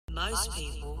Most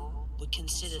people would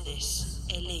consider this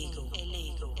illegal.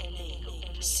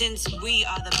 Since we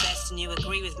are the best and you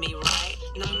agree with me, right?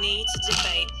 No need to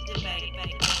debate.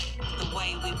 The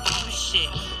way we bomb shit.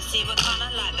 See, we're kinda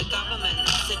like the government,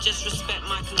 so just respect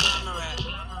my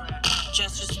conglomerate.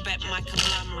 Just respect my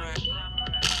conglomerate.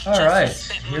 All right,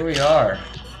 here we are.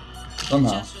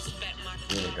 Somehow. Just respect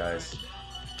my Here, guys.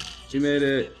 You made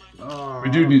it. We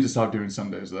do need to stop doing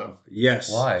Sundays though,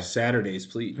 Yes. Why? Saturdays,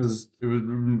 please. because it would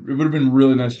have been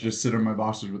really nice to just sit on my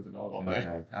boxes with the dog all day.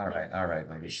 Okay. All right,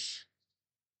 ladies.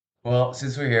 Well,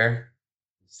 since we're here,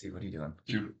 Steve, what are you doing?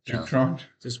 Juke trunk.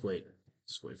 Just wait.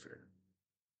 Just wait for it.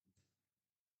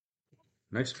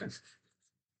 Nice one.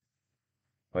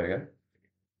 Wait again?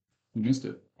 You missed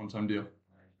it. One-time deal. I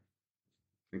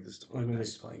think this is Look at nice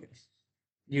this. playing it.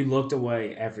 You looked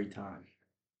away every time.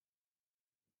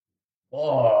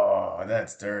 Oh,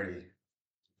 that's dirty.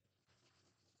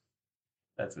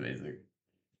 That's amazing.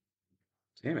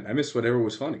 Damn it, I missed whatever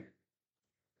was funny.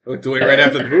 I looked away right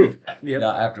after the move. No,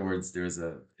 afterwards, there was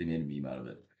they made a meme out of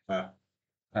it. Ah.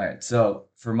 All right, so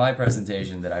for my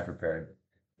presentation that I prepared,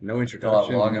 No fill out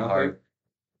introduction. long and nothing. hard.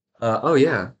 Oh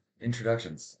yeah,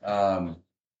 introductions.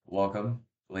 Welcome,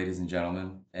 ladies and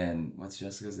gentlemen. And what's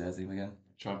Jessica's dad's name again?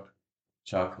 Chuck.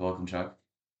 Chuck. Welcome, Chuck.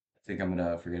 I think I'm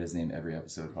gonna forget his name every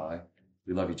episode, probably.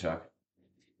 We love you, Chuck.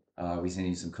 We sent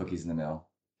you some cookies in the mail.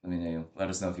 Let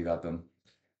us know if you got them.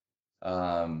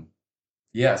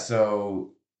 Yeah,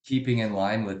 so keeping in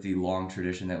line with the long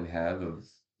tradition that we have of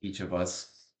each of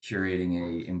us curating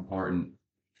a important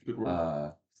Good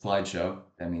work. slideshow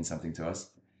that means something to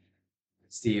us.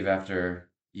 Steve, after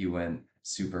you went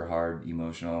super hard,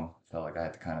 emotional, felt like I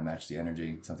had to kind of match the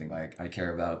energy, something like I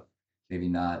care about. Maybe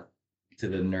not to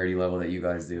the nerdy level that you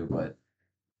guys do, but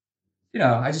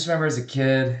I just remember as a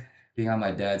kid being on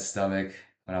my dad's stomach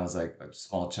when I was like a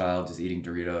small child, just eating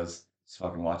Doritos, just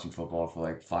fucking watching football for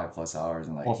like 5+ hours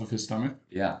and like, Off of his stomach.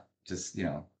 yeah, just,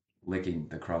 licking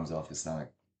the crumbs off his stomach.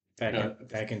 Back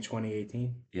Yeah. in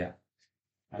 2018. Yeah.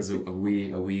 As a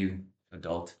wee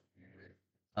adult.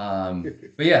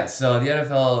 But yeah, so the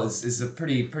NFL is a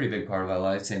pretty big part of my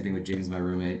life. Same thing with James, my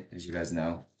roommate, as you guys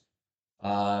know.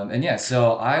 And yeah,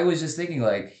 so I was just thinking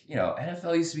like,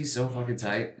 NFL used to be so fucking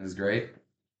tight. It was great.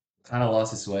 Kind of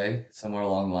lost its way somewhere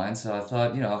along the line. So I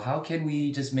thought, how can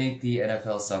we just make the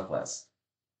NFL suck less?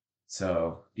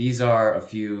 So these are a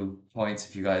few points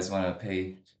if you guys want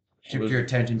to shift your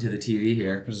attention to the TV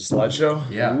here. There's a slideshow?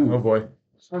 Yeah. Ooh, oh boy.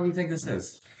 What do you think this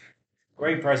is?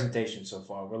 Great presentation so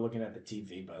far. We're looking at the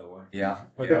TV, by the way. Yeah.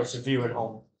 For those of you at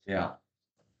home. Yeah.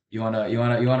 You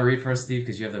wanna read first, Steve,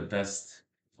 because you have the best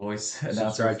voice.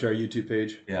 Subscribe to our YouTube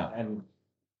page. Yeah. And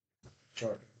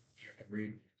sure.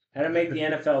 Read. How to make the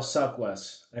NFL suck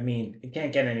less. I mean, it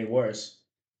can't get any worse.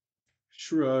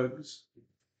 Shrugs.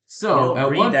 So at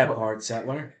read one that part,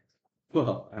 Settler.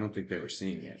 Well, I don't think they were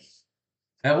seeing it.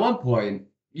 At one point,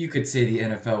 you could say the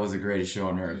NFL was the greatest show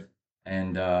on earth,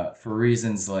 and for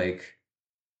reasons like,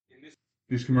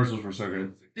 These commercials were so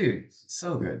good. dude,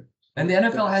 so good. And the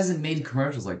NFL hasn't made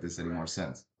commercials like this anymore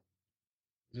since.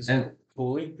 And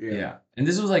Cooley? yeah, and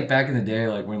this was like back in the day,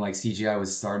 like when like CGI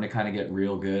was starting to kind of get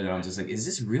real good, and I was just like, is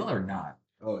this real or not?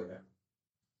 Oh, yeah.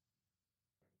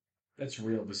 That's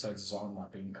real besides his arm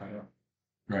not being cut out.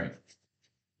 Right.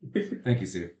 Thank you,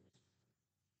 Steve.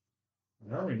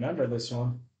 I don't remember this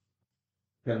one.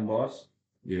 Ken Boss?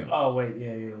 Yeah. Oh, wait.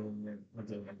 Yeah. I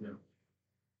do.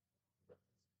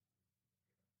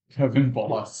 Kevin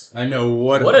Boss. I know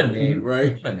what What a name,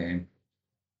 right? What a name.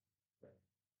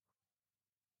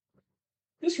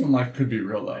 This one like could be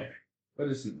real though. What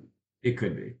is it? It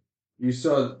could be. You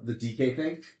saw the DK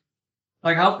thing?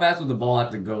 Like, how fast would the ball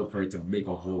have to go for it to make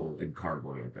a hole in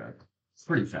cardboard like that? It's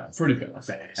pretty fast. Pretty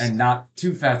fast. And not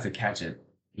too fast to catch it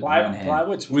with one hand.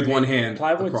 Plywood's With pretty- one hand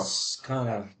Plywood's across. kind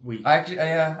of weak. Actually,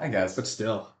 yeah, I guess. But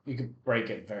still. You could break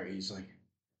it very easily.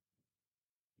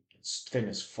 It's thin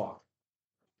as fuck.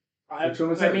 I Which one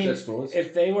was I that? Was mean, that Sproles?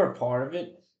 if they were part of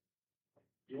it,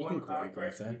 you can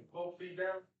choreograph that.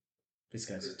 This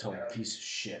guy's a total piece of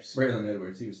shit. Braylon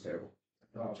Edwards, he was terrible.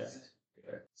 Okay.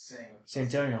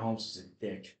 Santonio Holmes is a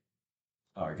dick.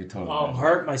 Oh, I could totally. Oh, I'm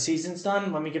hurt. My season's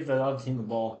done. Let me give the other team the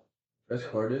ball. Best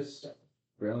part is,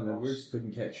 Braylon Edwards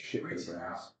couldn't catch shit for the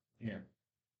Browns. Yeah.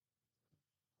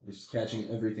 He's catching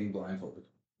everything blindfolded.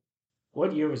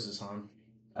 What year was this on?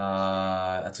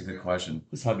 That's a good question.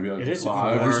 This had to be like It is a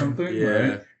 5 or good something, Yeah.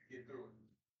 right?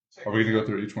 Are we gonna go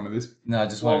through each one of these? No, I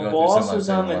just want Well, to go through Boss some of was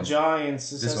my on favorite the ones. Giants.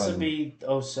 This This has to one. be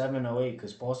 07, 08,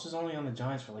 because Boss was only on the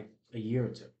Giants for like a year or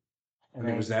two. And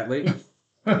it was that late?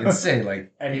 insane.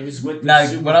 Like, And he was with the now,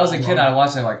 Super when I was a Bowl kid, run. I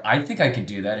watched it like, I think I could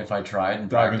do that if I tried and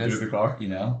Driving practiced. through the car. You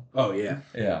know? Oh yeah.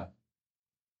 Yeah.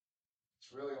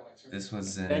 This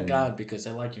was Thank God, because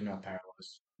I like you're not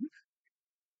paralyzed.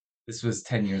 This was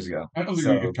 10 years ago. I don't think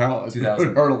So, you could paralyze. It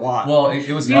 2000. hurt a lot. Well, it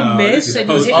was You up- miss it and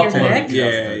you was hit your uploaded neck? in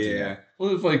Yeah, 2013, yeah. Well,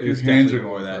 it's like It your was hands are definitely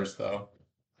going before that. first, though.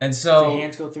 And Does your so,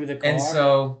 hands go through the car? and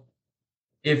so,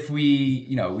 if we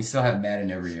still have Madden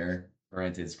every year.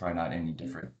 Granted, it's probably not any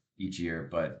different each year,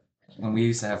 but when we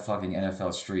used to have fucking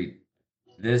NFL Street,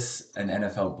 this and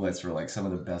NFL Blitz were like some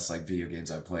of the best like video games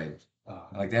I've played.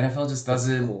 Like the NFL just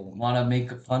doesn't cool. want to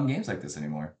make fun games like this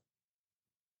anymore.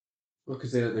 Well,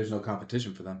 because there's no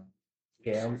competition for them.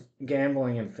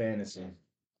 Gambling and fantasy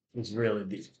is really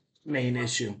the main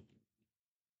issue.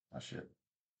 Oh shit.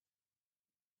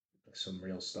 Some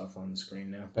real stuff on the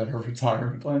screen now. That her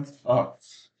retirement plans? Oh.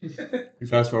 You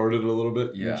fast forwarded it a little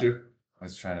bit, Yeah. didn't you? I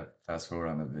was trying to fast forward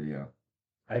on the video.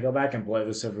 I go back and play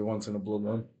this every once in a blue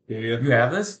moon. Yeah. You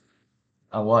have this?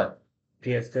 On what?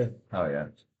 PS2. Oh yeah.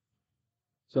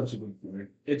 Subsequently.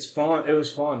 It's fun. It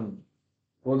was fun.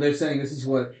 Well, they're saying this is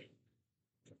what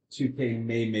 2K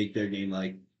may make their game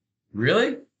like.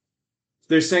 Really?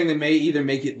 They're saying they may either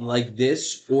make it like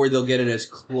this or they'll get it as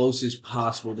close as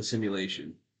possible to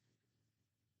simulation.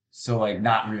 So like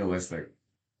not realistic.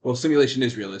 Well, simulation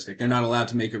is realistic. They're not allowed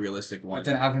to make a realistic But one.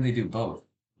 then how can they do both?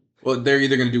 Well, they're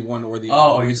either going to do one or the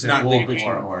Oh, other. you It's said not or, legal.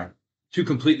 or. Two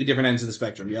completely different ends of the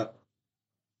spectrum. Yep.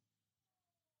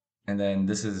 And then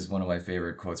this is one of my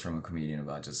favorite quotes from a comedian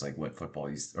about just like what football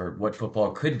used or what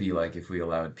football could be like if we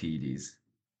allowed PEDs.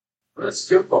 Let's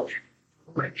go.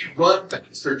 Run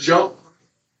faster, jump.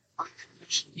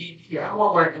 I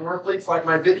want my athletes like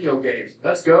my video games.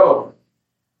 Let's go.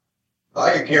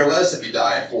 I could care less if you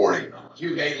die at 40.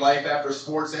 You hate life after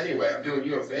sports anyway. I'm doing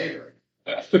you a favor.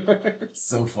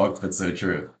 So fucked, but so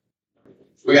true.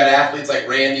 We got athletes like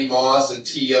Randy Moss and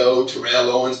T.O., Terrell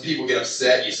Owens. People get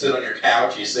upset. You sit on your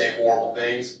couch and you say horrible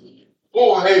things.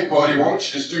 Oh, hey, buddy, why don't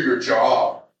you just do your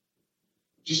job?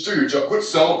 Just do your job. Quit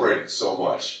celebrating so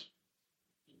much.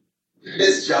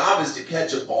 His job is to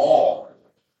catch a ball.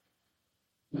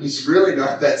 He's really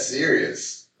not that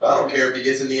serious. I don't care if he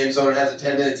gets in the end zone and has a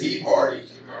 10-minute tea party.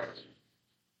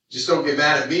 Just don't get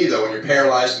mad at me, though, when you're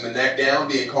paralyzed from the neck down,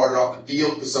 being carted off the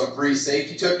field because some free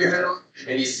safety took your head off,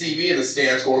 and you see me in the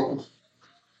stands going,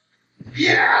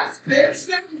 yes, that's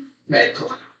it. Hey,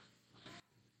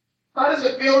 how does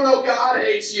it feel to know God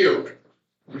hates you?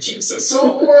 Jesus,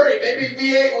 don't worry, maybe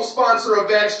V8 will sponsor a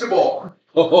vegetable.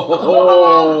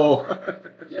 Oh.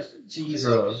 Jesus.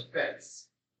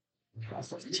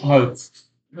 Oh, it's-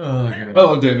 Oh, I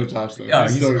love Daniel Thompson. Yeah,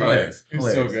 he's so hilarious. good. He's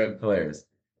Hilarious. so good. Hilarious.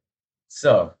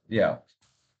 So, yeah.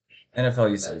 NFL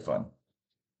used to be fun.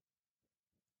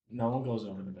 No one goes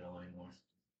over the middle anymore.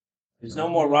 There's no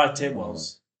more Rod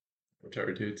Tidwells. Or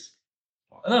Terry Toots.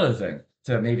 Another thing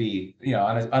to maybe,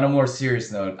 on a more serious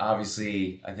note,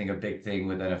 obviously, I think a big thing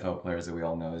with NFL players that we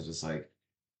all know is just like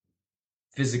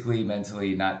physically,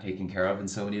 mentally not taken care of in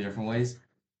so many different ways.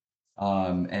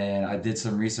 And I did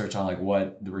some research on like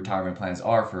what the retirement plans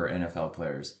are for NFL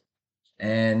players,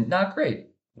 and not great.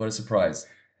 What a surprise.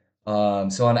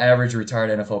 So on average, a retired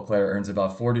NFL player earns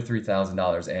about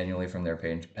 $43,000 annually from their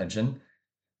pension.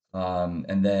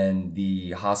 And then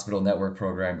the hospital network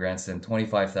program grants them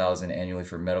 $25,000 annually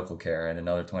for medical care and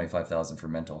another $25,000 for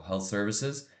mental health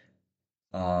services.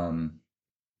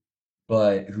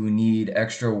 But who need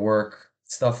extra work,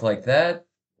 stuff like that,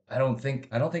 I don't think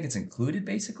it's included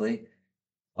basically.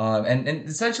 And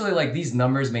essentially like these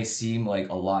numbers may seem like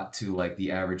a lot to like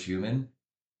the average human,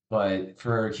 but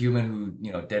for a human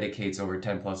who, dedicates over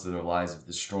 10 plus of their lives of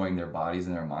destroying their bodies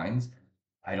and their minds,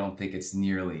 I don't think it's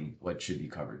nearly what should be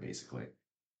covered basically.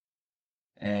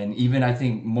 And even I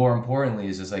think more importantly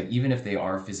is just like even if they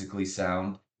are physically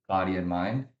sound, body and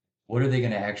mind, what are they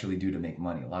going to actually do to make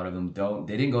money? A lot of them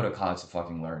they didn't go to college to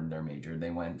fucking learn their major. They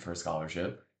went for a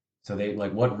scholarship. So they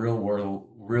like what real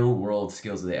world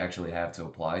skills do they actually have to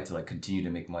apply to like continue to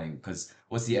make money? Because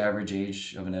what's the average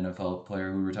age of an NFL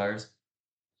player who retires?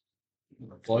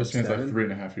 Lifespan's like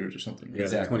 3.5 years or something. Yeah,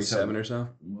 Exactly. 27 or so.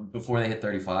 Before they hit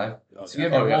 35. Oh, So you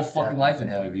have your yeah. whole fucking life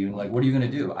ahead of you. And like, what are you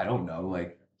gonna do? I don't know.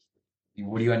 Like,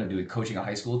 what do you end up doing? Coaching a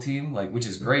high school team, like, which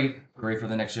is great for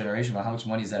the next generation. But how much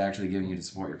money is that actually giving you to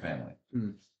support your family?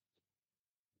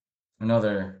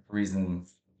 Another reason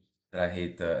that I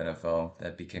hate the NFL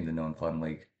that became the known fun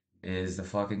league is the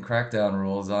fucking crackdown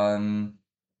rules on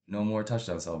no more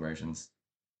touchdown celebrations.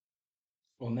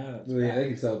 Well, no. Well, yeah, they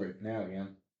can celebrate now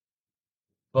again.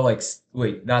 But like,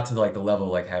 wait, not to like the level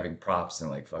of like having props and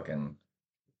like fucking.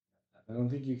 I don't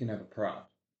think you can have a prop.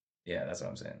 Yeah, that's what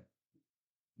I'm saying.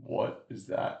 What is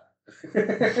that?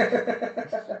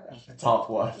 Top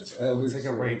left. It's like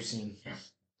a rape scene.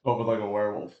 But with like a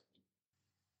werewolf.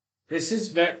 This is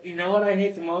very. You know what I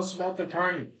hate the most about the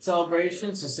current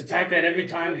celebrations is the fact that every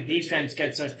time the defense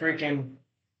gets a freaking,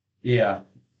 Yeah.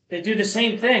 they do the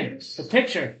same thing. The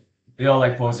picture. They all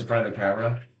like pose in front of the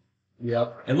camera.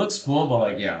 Yep. It looks cool, but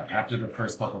like, yeah, after the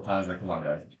first couple times, like, come on,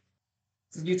 guys.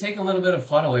 So you take a little bit of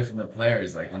fun away from the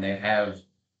players, like when they have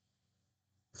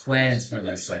plans for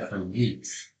this, like for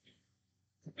weeks.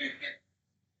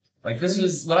 Like this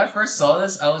was when I first saw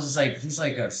this, I was just like, he's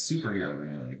like a superhero,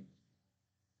 really.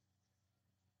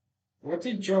 What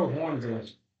did Joe Horn do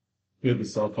He had the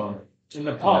cell phone. in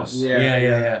the pubs?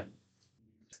 Yeah.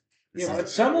 Yeah, but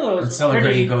some of those. When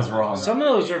celebrating goes wrong. Some of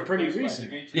those are pretty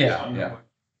recent. Yeah.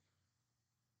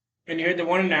 And you heard the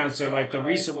one announcer, like the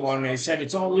recent one, they said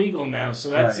it's all legal now, so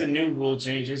that's Right. the new rule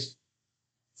changes.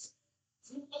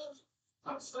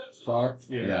 Far.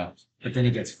 Yeah. But then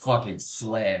he gets fucking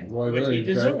slammed. Roy Which he Williams,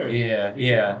 right? deserved.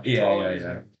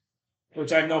 Yeah.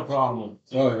 Which I have no problem.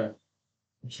 Oh yeah.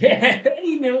 Yeah,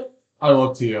 you know. I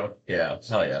love Tio. Yeah,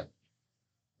 hell yeah.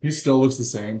 He still looks the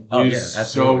same. Oh, He's yeah, so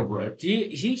absolutely. ripped.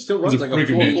 He Still He's runs a like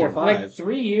a freaking 4.45. like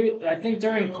 3 years. I think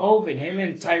during COVID, him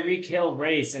and Tyreek Hill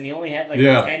raced, and he only had like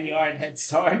Yeah. a 10-yard head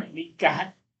start. And he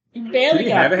barely Did he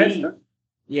got have a head beat. start?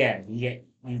 Yeah,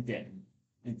 he did.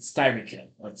 It's Tyreek Hill.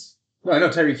 No, I know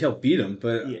Tyreek Hill beat him,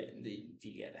 but Yeah,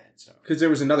 he got a head start. because there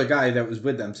was another guy that was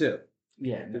with them too.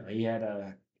 Yeah, no, he had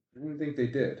a. I don't think they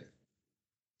did.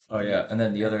 Oh yeah, and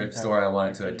then the other story I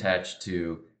wanted to attach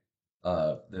to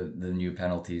the new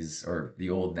penalties, or the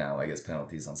old now, I guess,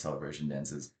 penalties on celebration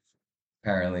dances.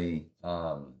 Apparently,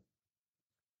 I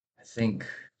think,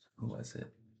 who was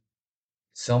it?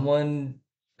 Someone,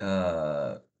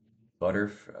 what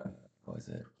was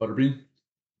it? Butterbean?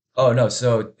 Oh no,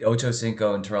 so Ocho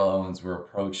Cinco and Terrell Owens were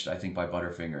approached, I think, by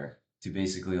Butterfinger to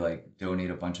basically like donate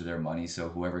a bunch of their money, so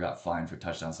whoever got fined for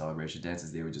touchdown celebration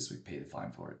dances, they would just like, pay the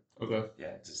fine for it. Okay.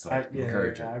 Yeah, just like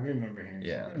encourage I it. remember hearing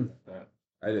Yeah. something like that.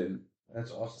 I didn't.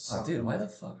 That's awesome. Oh, dude, why the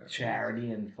fuck?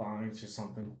 Charity and fines or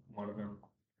something. One of them.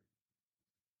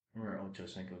 I remember Ocho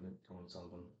Cinco doing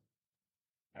something.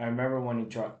 I remember when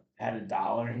he had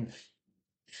 $1 and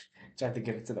tried to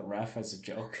give it to the ref as a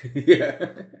joke. Yeah.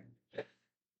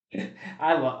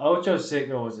 I love Ocho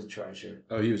Cinco was a treasure.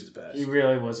 Oh, he was the best. He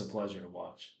really was a pleasure to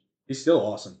watch. He's still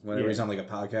awesome whenever Yeah. he's on like a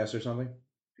podcast or something.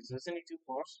 Doesn't he do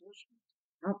Barstool?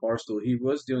 Not Barstool. He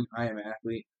was doing I Am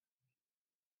Athlete,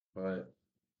 but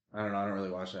I don't know. I don't really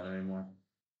watch that anymore.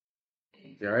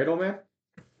 You all right, old man?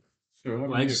 Sure.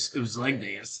 It was leg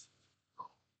days.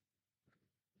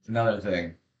 Another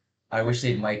thing, I wish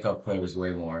they'd mic up players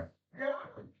way more.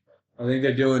 I think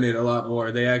they're doing it a lot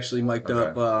more. They actually mic'd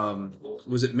Okay. up.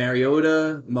 Was it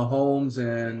Mariota, Mahomes,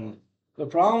 and The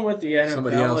problem with the NFL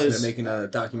somebody else? And is they're making a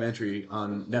documentary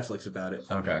on Netflix about it.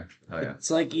 Okay. Oh yeah. it's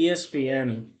like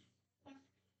ESPN.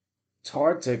 It's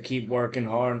hard to keep working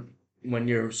hard when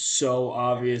you're so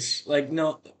obvious. Like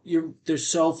no, they're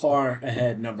so far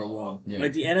ahead. Number one, Yeah.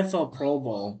 like the NFL Pro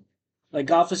Bowl. Like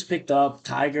golf was picked up.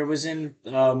 Tiger was in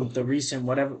the recent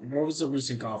whatever. What was the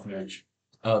recent golf match?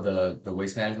 Oh, the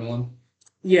waste management one.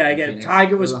 Yeah, I get it. Phoenix?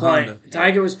 Tiger was The playing. Honda.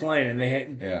 Tiger was playing, and they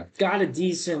had Yeah. got a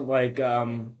decent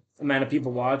amount of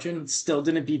people watching. Still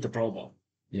didn't beat the Pro Bowl.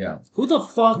 Yeah. Who the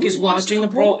fuck Who is watched watching the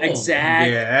the Pro? Pro Bowl?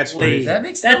 Exactly. Yeah, that's crazy. That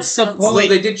makes That's no the sense. point. Although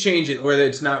they did change it where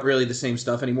it's not really the same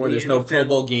stuff anymore. The There's no Pro NFL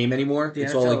Bowl game anymore. the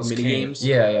It's all like NFL's mini king. games.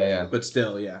 Yeah. But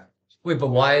still, yeah. Wait, but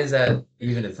why is that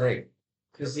even a thing?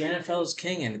 Because the NFL is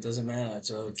king and it doesn't matter.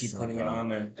 So It's keep so putting it dumb. on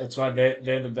there. That's why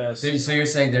they're the best. So you're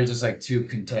saying they're just like too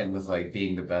content with like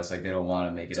being the best, like they don't want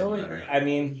to make it So, any better. I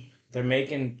mean, they're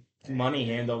making money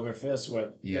hand over fist.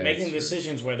 Where Yeah, making that's true.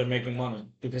 decisions where they're making money.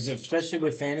 Because especially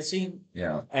with fantasy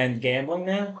Yeah. and gambling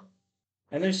now,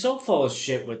 and they're so full of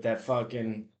shit with that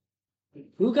fucking.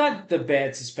 Who got the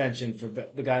bad suspension for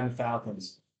the guy in the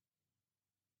Falcons?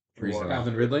 Recently.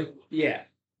 Calvin Ridley, Yeah,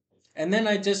 and then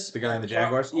I just the guy in the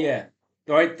Jaguars. Yeah.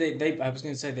 Right, they I was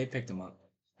gonna say they picked him up.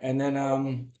 And then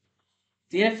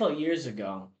the NFL years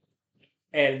ago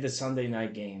added the Sunday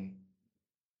night game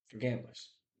for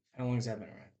gamblers. How long has that been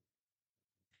around?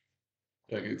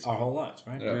 Decades. Our whole lives,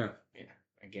 right? Yeah.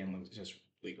 And gambling is just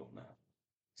legal now.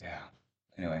 Yeah.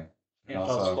 Anyway. And NFL's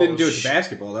also- full Didn't of do it to shit.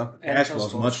 basketball though. NFL's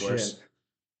Basketball's full of much worse. shit.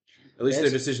 At least their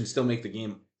Bas- decisions still make the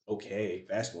game okay.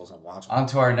 Basketball's unwatchable. On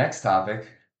to our next topic.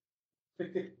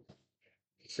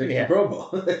 The Pro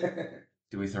Bowl.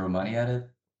 Do we throw money at it?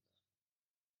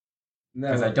 No,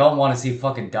 Because I don't want to see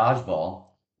fucking dodgeball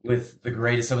with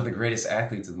some of the greatest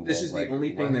athletes in the world. this is the Like, only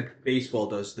thing what? that baseball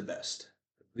does the best.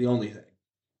 The only thing.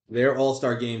 Their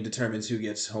All-Star game determines who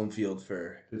gets home field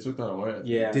for. They took that away. I think,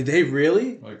 Yeah. Did they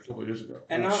really? like a couple years ago.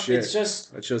 And Oh, no, shit. it's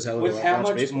just That shows how with little I how watch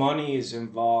much baseball. money is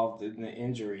involved in the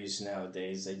injuries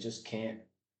nowadays, they just can't.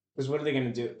 Because what are they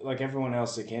going to do? Like everyone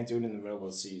else, they can't do it in the middle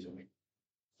of the season.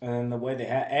 And then the way they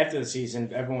after the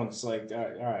season, everyone's like, all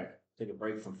right, take a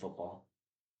break from football.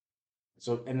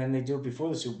 So and then they do it before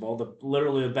the Super Bowl.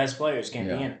 Literally the best players can't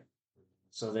be Yeah. in it,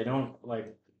 so they don't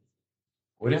like.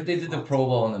 What if they did the Pro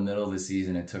Bowl in the middle of the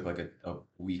season and took like a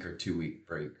week or 2 week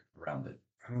break around it?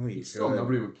 I don't think you Still, could.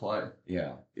 nobody would play.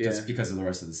 Yeah. Yeah. Just because of the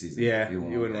rest of the season. Yeah, you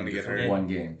wouldn't want wanna to get for hurt. one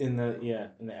game. In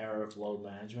the era of load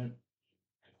management,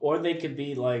 or they could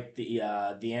be like the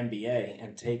NBA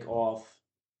and take off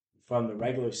from the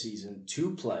regular season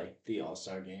to play the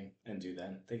All-Star game and do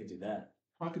that. They could do that.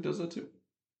 Hockey does that too.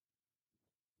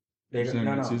 They You're saying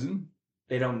don't. No. mid-season?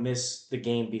 They don't miss the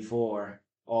game before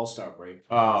All-Star break,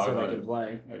 Oh, so I they got can it.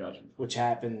 play, I got you. which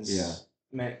happens.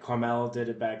 Yeah. Carmelo did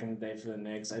it back in the day for the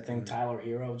Knicks. I think Tyler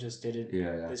Hero just did it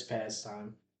Yeah, yeah. this past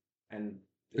time, and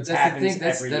But it that's the happens thing.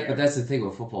 every year. But that's the thing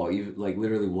with football. Even like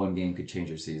literally one game could change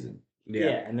your season.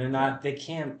 Yeah, and they're not. They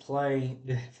can't play.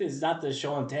 It's not the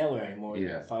Sean Taylor anymore.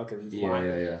 Yeah. Fucking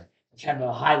Yeah. have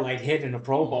a highlight hit in a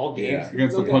Pro Bowl game. Yeah.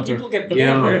 Against the Look at- punter. People get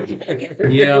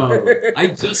Yo, I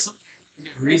just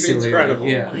recently. incredible. Oh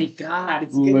Yeah. my god!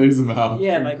 It's Lays them out.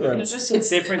 yeah, like it's just it's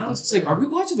different. I was just like, are we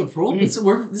watching the Pro Bowl? This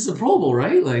is a Pro Bowl,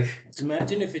 right? Like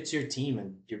Imagine if it's your team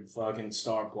and your fucking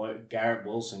star player Garrett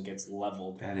Wilson gets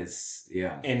leveled that is,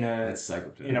 yeah. in a That's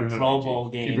psychopath. in a Keep your Pro head- Bowl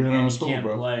keep game your head on and a he swivel, can't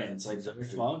bro. play. And it's like the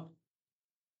fuck.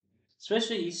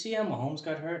 Especially, you see how Mahomes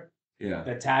got hurt? Yeah.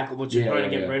 The tackle, which you're Yeah, trying to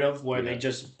get yeah. rid of, where they Yeah.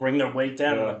 just bring their weight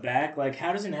down on Yeah. the back. Like,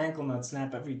 how does an ankle not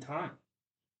snap every time?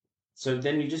 So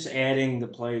then you're just adding the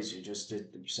plays. You just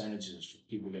did the percentages of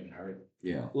people getting hurt.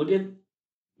 Yeah. Look at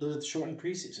the shortened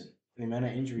preseason. The amount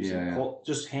of injuries, Yeah, and yeah.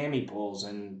 just hammy pulls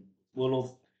and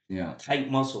little Yeah.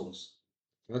 tight muscles.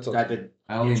 That's Type of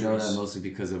I only know injuries. that mostly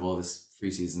because of all this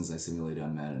preseasons I simulated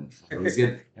on Madden.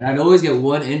 I'd always get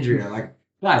one injury. I'm like,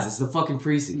 guys, it's the fucking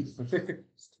preseason.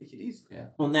 Just take it easy.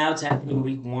 Well, now it's happening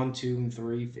week 1, 2, and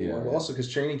 3, 4. Yeah. Well, also,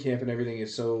 because training camp and everything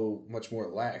is so much more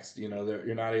lax. You know,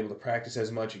 you're not able to practice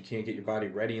as much. You can't get your body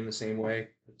ready in the same way.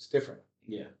 It's different.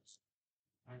 Yeah.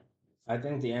 I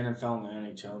think the NFL and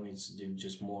the NHL needs to do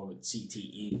just more with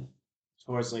CTE. As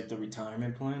far as like the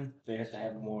retirement plan, they have to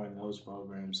have more in those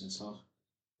programs and stuff.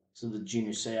 So the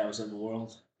junior sayouts of the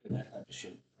world and that type of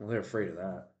shit. Well, they're afraid of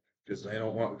that because they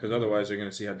don't want. Because otherwise, they're going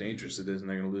to see how dangerous it is, and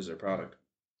they're going to lose their product.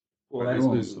 Well, Right. that's,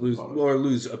 won't lose, lose the product. or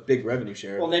lose a big revenue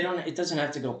share. well, they don't. It doesn't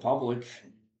have to go public.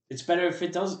 It's better if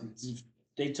it does. If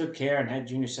they took care and had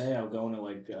junior sayout going to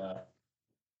like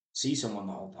see someone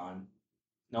the whole time.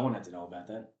 No one had to know about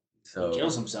that. So He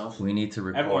kills himself. we need to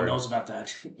record. Everyone knows about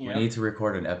that. We You know? need to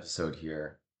record an episode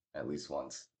here at least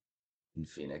once in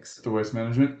Phoenix. The waste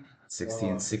management.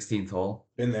 16th hole.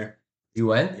 Been there. You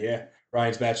went? Yeah,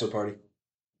 Ryan's bachelor party.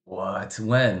 What?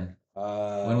 When?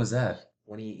 When was that?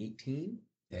 2018.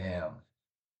 Damn.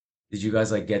 Did you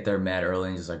guys like get there mad early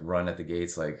and just like run at the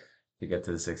gates like to get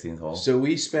to the 16th hole? So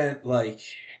we spent like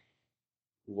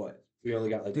what? We only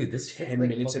got like Dude, this 10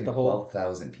 minutes at the hole.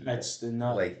 12,000 people. That's the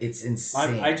nut. Like it's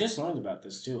insane. I just learned about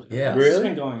this too. Yeah. This has Really?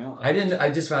 been going on. I didn't. I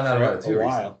just found out about it too. A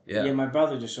while. recently. Yeah. Yeah, my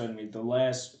brother just showed me the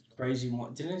last crazy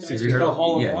one. Didn't the guy Have just you hit heard a of-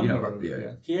 hole in yeah, one you know,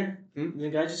 yeah. here? Hmm? The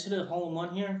guy just hit a hole in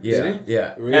one here. Yeah, Did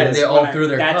yeah. Really? And they That's all when threw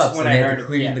their that's cups when and I they had heard to it,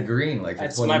 clean yeah. the green like for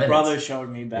That's 20 my minutes. brother showed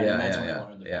me about it. Yeah, And that's yeah, when I yeah,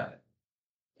 learned about yeah. it.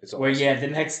 It's Where awesome. yeah,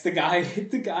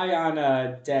 the guy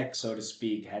on deck, so to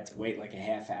speak, had to wait like a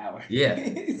half hour. Yeah,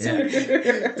 So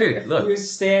yeah. Dude, look. he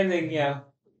was standing,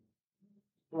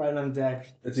 right on deck.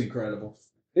 That's incredible.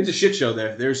 It's a shit show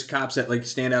there. There's cops that like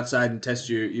stand outside and test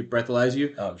your breathalyze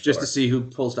you Oh, just to see who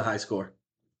pulls the high score.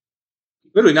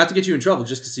 Literally, not to get you in trouble,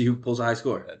 just to see who pulls the high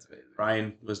score. That's amazing.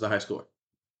 Ryan was the high score.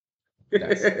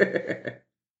 Nice.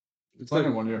 It's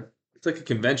like one year. It's like a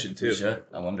convention We too. should.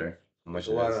 I wonder how much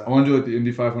There's a it lot is. of- I want to do like the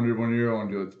Indy 500 one year. I want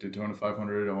to do like the Daytona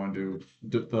 500. I want to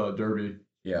do the Derby.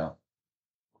 Yeah.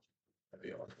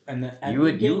 And You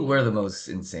would wear the most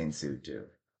insane suit too.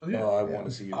 Oh, yeah. Oh, I want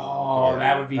to see you. Oh,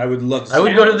 that would be. I would love. To I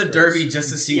would see go to you. the Derby just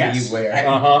to see Yes. what you wear.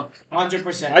 Uh-huh.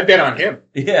 100%. I bet on him.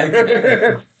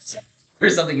 Yeah. Or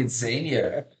something insane,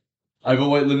 yeah. I have a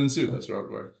white linen suit. That's what I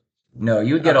would wear. No,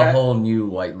 you would get Okay. a whole new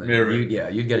white linen. Maybe.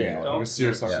 You'd get a Yeah, new Like one. a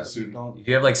serious Yeah. suit. Don't. If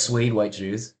you have like suede white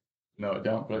shoes, No, I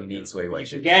don't. But you need suede You white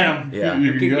should shoes. get him. Yeah. You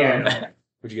You can can get get them. him.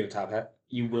 Would you get a top hat?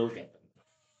 You will get them.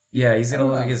 Yeah, he's gonna I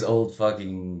don't look like know. his old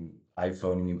fucking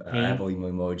iPhone, Cane? Apple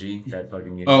emoji. That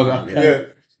fucking. Oh, that- yeah.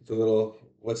 The little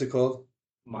what's it called?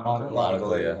 Monocle.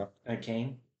 Monocle, yeah. A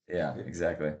cane. Yeah,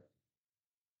 exactly.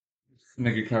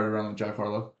 Naked carried around like Jack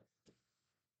Harlow.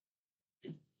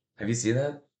 Have you seen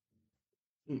that?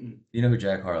 Mm-mm. You know who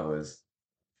Jack Harlow is?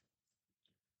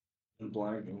 I'm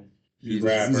blind. He's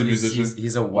a musician.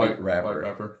 He's a white White rapper.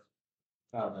 rapper.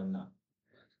 Oh, then no.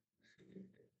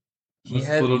 He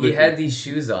That's Little had Dicky. these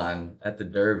shoes on at the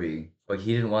Derby, but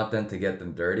he didn't want them to get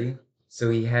them dirty. So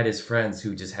he had his friends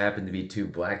who just happened to be two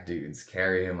black dudes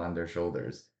carry him on their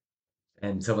shoulders.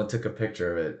 And someone took a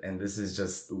picture of it, and this is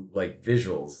just like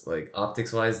visuals, like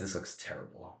optics wise, this looks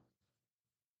terrible.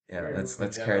 Yeah, Very let's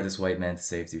looking carry ghetto. this white man to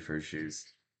safety for his shoes.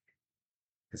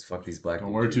 Cause fuck these black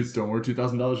Don't wear dudes.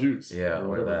 $2,000 shoes. Yeah, or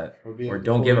whatever. that. Or be Or able to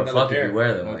don't afford give a another fuck if pair. you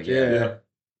wear them. No, Like, yeah. Yeah.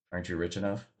 aren't you rich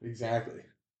enough? Exactly.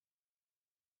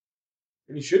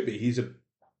 And he should be. He's a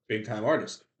big time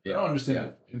artist. I don't understand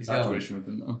yeah. the He's got infatuation with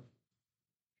him though.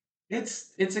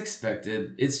 It's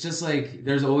expected. It's just like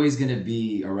there's always gonna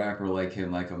be a rapper like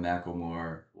him, like a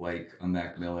Macklemore, like a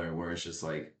Mac Miller, where it's just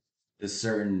like the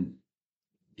certain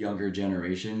younger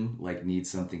generation like needs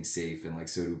something safe, and like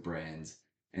so do brands.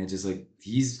 And it's just like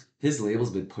his label's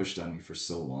been pushed on me for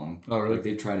so long. Oh, really? Like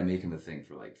they try to make him a thing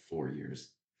for like 4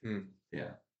 years. Hmm. Yeah,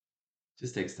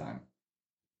 just takes time,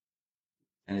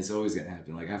 and it's always gonna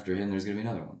happen. Like after him, there's gonna be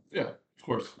another one. Yeah, of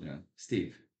course. Yeah,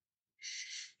 Steve.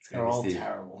 It's They're gonna be all Steve.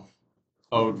 terrible.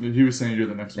 Oh, he was saying you're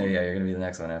the next Yeah, one. yeah, you're gonna be the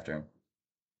next one after him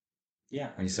Yeah.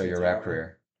 when you start they're your rap terrible.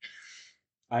 career.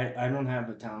 I don't have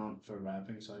the talent for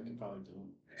rapping, so I can probably do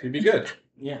it. He'd be good.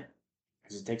 Yeah.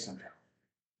 Because it takes some talent.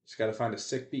 Just got to find a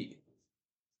sick beat.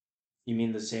 You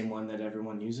mean the same one that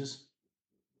everyone uses?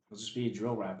 I'll just be a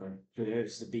drill rapper.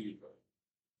 It's the beat.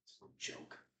 It's a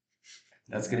joke.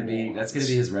 That's gonna be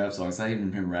his rap song. It's not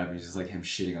even him rapping. It's just like him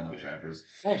shitting on other rappers.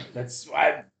 Hey, that's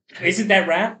why. Isn't that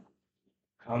rap?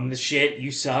 I'm the shit. You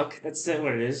suck. That's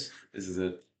what it is. This is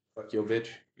it. Fuck your bitch.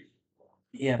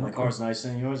 Yeah, my car's nicer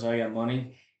than yours. I got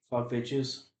money. Fuck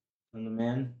bitches. I'm the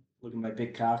man. Look at my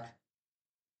big cock.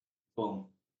 Boom.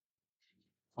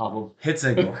 Problem. Hit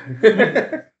signal.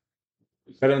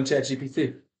 Better than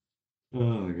ChatGPT. Oh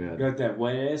my god. Got that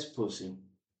wet ass pussy.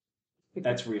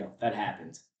 That's real. That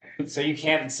happened. So you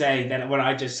can't say that what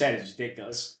I just said is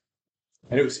ridiculous.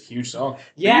 And it was a huge song.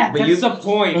 Yeah, But that's you- the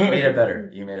point. You made it better.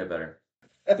 You made it better.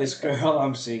 This girl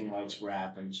I'm seeing likes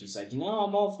rap, and she's like, I'm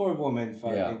all for a woman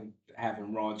fucking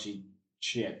having raunchy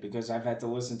shit because I've had to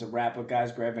listen to rap with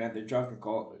guys grabbing at their drunk and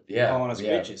calling us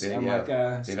bitches. I'm like,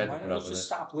 They've so had to why put don't up you with just it.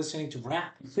 stop listening to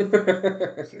rap?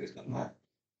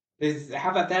 How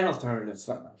about that alternative?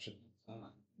 Oh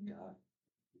my god,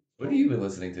 What have you been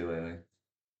listening to lately?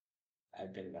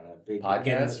 I've been on a big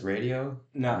Podcasts, radio?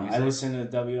 No, I music? listen to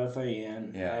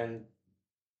WFAN Yeah. and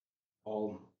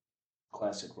all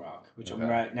classic rock, which I'm Okay.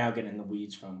 right now getting the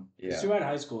weeds from. Yeah. Throughout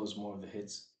high school is more of the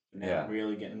hits. Now Yeah. I'm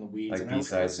really getting the weeds. Like and I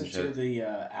B-sides listen and to shit. the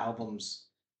albums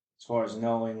as far as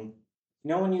knowing. You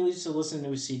know when you used to listen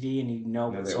to a CD and you know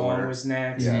Know what the song order? was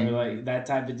next, Yeah. or like that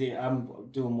type of deal.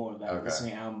 I'm doing more of that, Okay.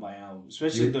 listening album by album.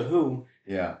 Especially You- the Who.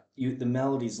 Yeah. The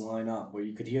melodies line up where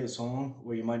you could hear the song,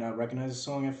 where you might not recognize the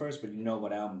song at first, but you know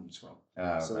what album it's from.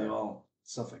 So they Okay. all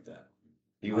stuff like that.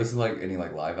 You listen to like any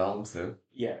like live albums too?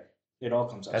 Yeah, it all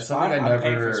comes out. That's something I I'm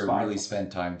paying for never really Spotify.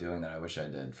 spent time doing that I wish I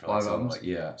did for Live like something albums? like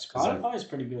yeah. Spotify is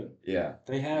pretty good. Yeah.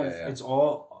 They have Yeah. it's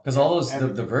all Because all those the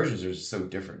everything. versions are just so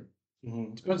different.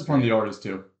 Mhm. Depends upon the artist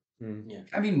too.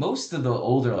 I mean, most of the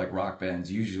older like rock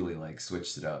bands usually like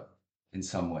switched it up in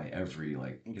some way every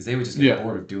like because they would just get Yeah.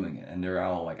 bored of doing it, and they're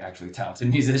all like actually talented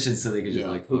musicians, so they could just Yeah.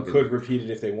 like Who fucking- could repeat it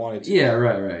if they wanted to. Yeah,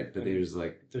 right. But they just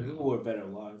like The Who are better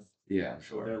live. yeah, Their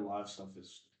sure. live stuff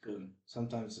is good.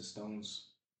 Sometimes the Stones.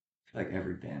 Like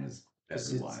every band is better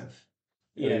It's- live.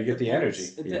 Yeah, you get the energy.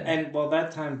 Yeah. And well,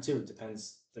 that time too, it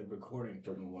depends. The recording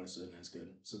equipment wasn't as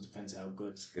good, so it depends how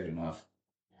good. It's good enough.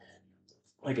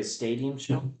 Like a stadium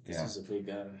show. This Yeah. is a big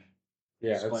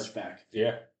Yeah, splashback.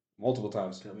 yeah, multiple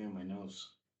times. Got me on my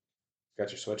nose. Got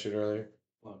your sweatshirt earlier.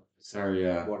 Look, Sorry,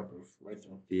 waterproof, right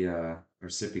through. the our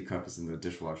sippy cup is in the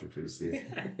dishwasher, please, Steve.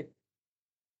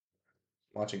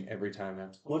 Watching every time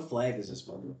now. What flag is this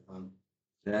one on?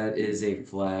 That is a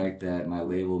flag that my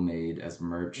label made as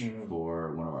merch Mhm.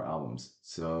 for one of our albums.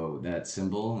 So that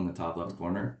symbol in the top left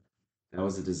corner, that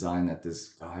was a design that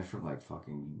this guy from like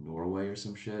fucking Norway or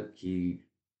some shit, he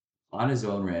on his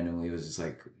own randomly was just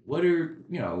like, what are,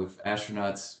 if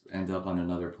astronauts end up on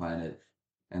another planet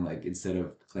and like instead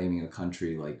of claiming a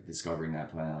country, like discovering that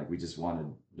planet, like we just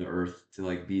wanted the Earth to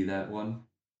like be that one.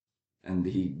 And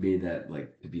he made that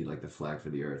like to be like the flag for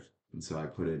the Earth. And so I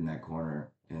put it in that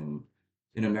corner. And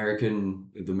the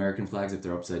American flags, if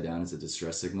they're upside down, it's a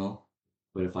distress signal.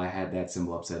 But if I had that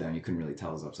symbol upside down, you couldn't really tell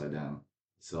it was upside down.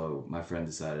 So my friend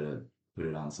decided to put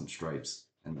it on some stripes,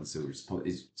 and so it's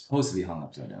supposed to be hung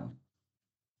upside down.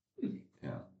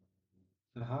 Yeah.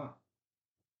 Uh-huh.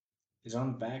 Is it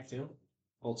on the back too?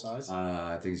 Both sides?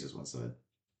 I think it's just one side.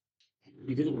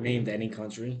 You could have named any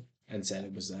country and said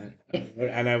it was that.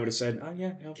 And I would have said, oh,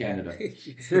 yeah, okay. Canada.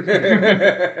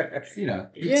 You know,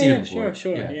 you've Yeah, seen yeah, it before.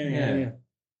 sure. Yeah.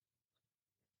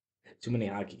 Too many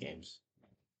hockey games.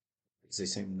 Because they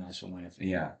sing the national anthem.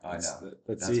 Yeah, I Let's- know.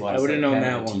 let's That's see. why I would have said known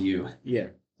Canada that to one. you. Yeah,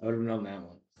 I would have known that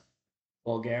one.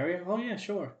 Bulgaria? Oh, yeah,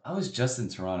 sure. I was just in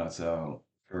Toronto, so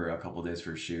for a couple days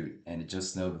for a shoot, and it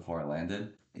just snowed before I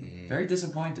landed. Very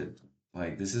disappointed.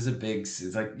 Like, this is a big,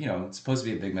 it's like, you know, it's supposed to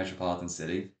be a big metropolitan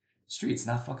city. Streets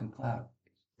not fucking plowed.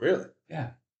 Really?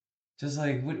 Yeah. Just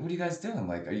like, what are you guys doing?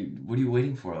 Like, what are you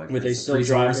waiting for? Like, Were for they it to still freeze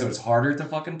over so driving? it's harder to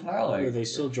fucking plow? Like, Were they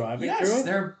still driving yes, through it?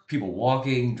 there are people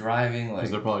walking, driving, like,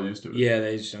 Because they're probably used to it. Yeah,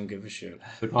 they just don't give a shit.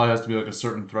 There probably has to be like a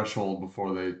certain threshold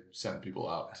before they send people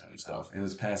out I and don't stuff. know. It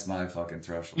was past my fucking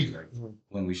threshold. Like,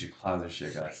 when we should plow this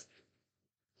shit, guys.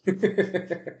 Like,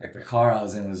 the car I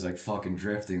was in was like fucking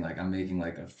drifting. Like, I'm making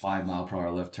like a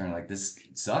 5-mile-per-hour left turn. Like, this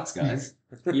sucks, guys.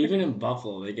 Even in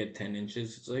Buffalo, they get 10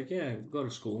 inches. It's like, yeah, go to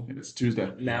school. It's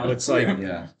Tuesday. Now it's like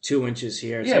Yeah. 2 inches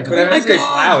here. It's Yeah, like, But at oh my least they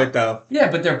God. plow it though.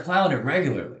 Yeah, but they're plowing it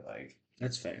regularly. Like,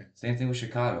 That's fair. same thing with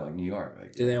Chicago, like New York.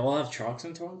 Like, Do they all have trucks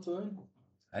in Toronto then?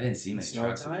 I didn't see many Snow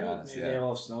trucks, to be tires? honest. Maybe they Yeah.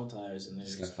 all have snow tires and they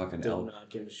Just just got fucking do elk. not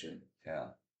give a shit. Yeah.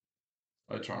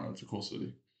 I Toronto. It's a cool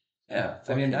city. Yeah. I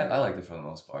Fuck mean, yeah. I liked it for the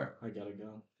most part. I gotta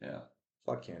go. Yeah.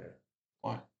 Fuck Canada.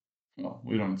 Why? No,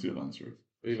 we don't see it on this roof.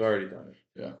 We've already done it.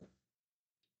 Yeah.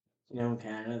 You know, in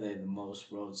Canada, they have the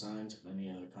most road signs of any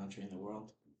other country in the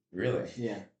world. Really?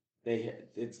 Yeah,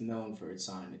 it's known for its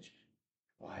signage.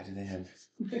 Why do they have?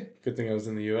 Good thing I was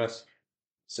in the U.S.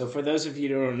 So, for those of you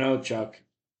who don't know, Chuck,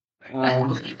 We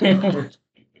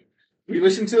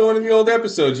listened to one of the old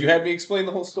episodes. You had me explain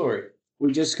the whole story.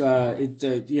 we just like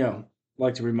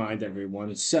to remind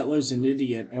everyone, Settler's an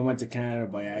idiot and went to Canada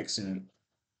by accident.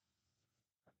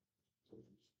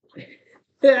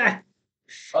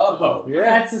 Oh,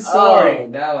 That's the story. Oh,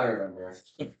 now I remember.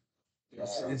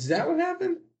 Is that what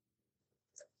happened?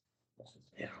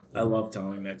 Yeah, I love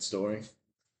telling that story.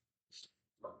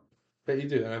 Bet you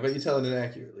do, and I bet you tell it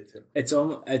inaccurately too.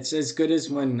 It's as good as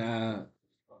when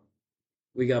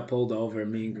we got pulled over,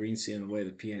 me and Greenseal on the way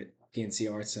to the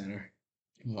PNC Arts Center.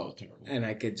 Oh, terrible. And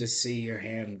I could just see your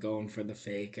hand going for the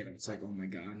fake, and it's like, oh my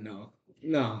God, no.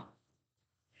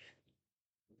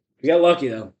 We got lucky,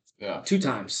 though. Yeah. 2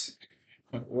 times.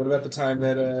 What about the time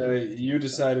that you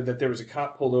decided that there was a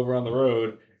cop pulled over on the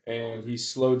road and he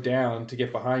slowed down to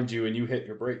get behind you and you hit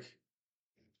your brake?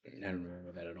 I don't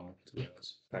remember that at all, to be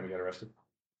honest. Time you got arrested.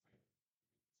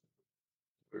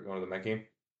 We were going to the Met game.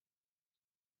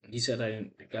 He said I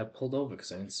got pulled over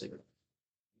because I didn't signal.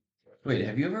 Wait,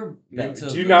 have you ever been to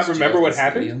Do you not those remember what JFK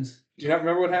happened? stadiums? Do you not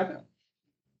remember what happened?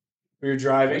 We were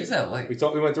driving. What is that like? We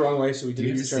thought we went the wrong way, so we Do did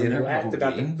you a just U-turn. stay there We for the laughed whole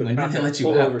about game? the When did cop they that let you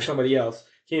pulled out? over somebody else.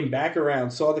 Came back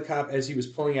around, saw the cop as he was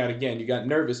pulling out again. You got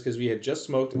nervous because we had just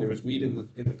smoked and there was weed in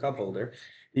the cup holder.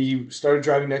 He started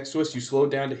driving next to us. You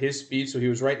slowed down to his speed, so he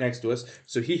was right next to us.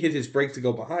 So he hit his brake to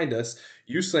go behind us.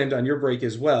 You slammed on your brake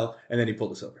as well, and then he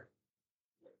pulled us over.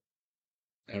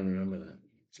 I don't remember that.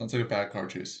 Sounds like a bad car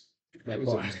chase. That was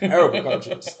a part. terrible car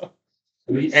chase.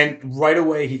 And right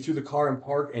away, he threw the car in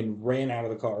park and ran out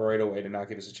of the car right away to not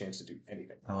give us a chance to do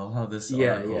anything. I love how this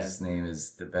Yeah, article's name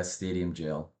is the best stadium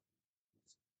jail.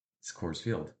 It's Coors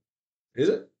Field, Is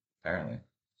it? apparently.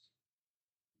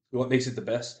 What makes it the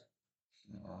best?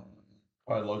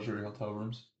 Probably luxury hotel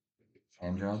rooms.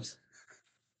 Hand jobs.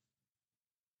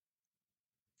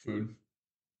 Food.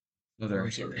 No,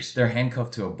 Room service. they're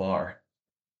handcuffed to a bar.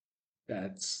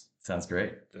 That Sounds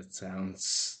great.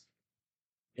 sounds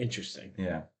interesting.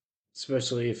 Yeah.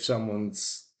 Especially if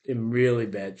someone's in really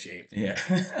bad shape. Yeah.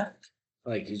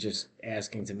 Like, you're just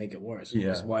asking to make it worse. Yeah,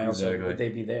 Because why else exactly. would they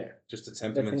be there? Just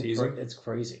attempt him and tease him? It's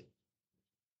crazy.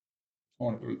 I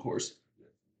want to go to course.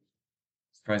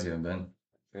 Surprised you haven't been.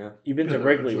 Yeah. You've been to Yeah,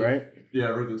 Wrigley, actually. right? Yeah,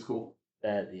 Wrigley's cool.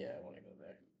 Yeah, I want to go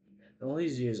there. All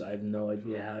these years, I have no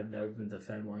idea how I've never been to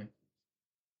Fenway.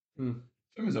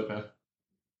 It was okay.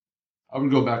 I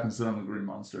would go back and sit on the Green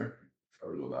Monster if I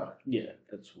would go back. Yeah,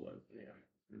 that's what.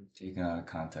 Yeah. Taken out of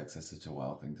context, that's such a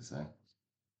wild thing to say.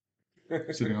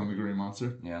 Sitting on the Green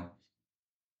Monster. Yeah.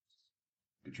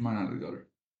 Get your mind out of the gutter.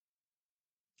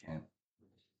 Can't.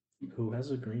 Who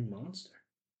has a green monster?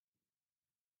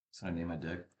 That's what I name my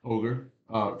dick. Ogre.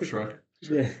 Shrek.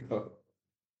 Yeah.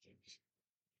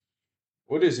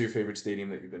 What is your favorite stadium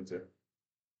that you've been to?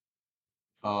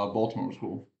 Baltimore was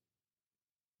cool.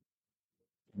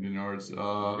 You know, it's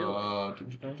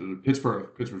Pittsburgh.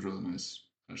 Pittsburgh's really nice,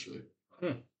 actually.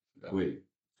 Yeah. Wait,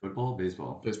 football,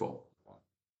 baseball? Baseball.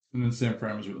 And then San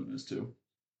Fran was really nice too.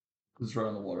 'Cause it's right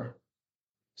on the water.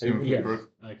 Same with Yeah, Pittsburgh.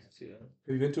 I can see that.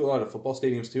 Have you been to a lot of football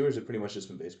stadiums too, or is it pretty much just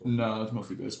been baseball? No, it's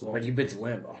mostly baseball. But you've been to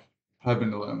Lambeau. I've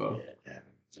been to Lambeau. Yeah.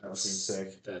 That seems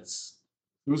sick. That's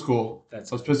It was cool.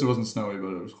 That's I was pissed it wasn't snowy,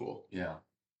 but it was cool. Yeah.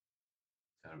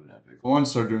 That would be epic. I wanted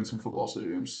to start doing some football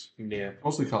stadiums. Yeah,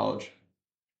 Mostly college.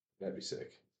 that'd be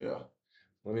sick. Yeah.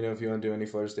 Let me know if you want to do any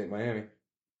Florida State Miami.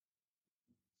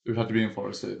 It would have to be in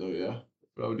Florida State, though, yeah.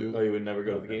 But I would do Oh, it. you would never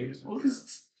go to the games? Well,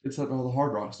 because it's at the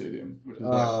Hard Rock Stadium. Which is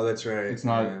Oh, that's right. It's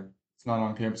not- Yeah. it's not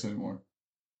on campus anymore.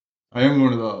 I am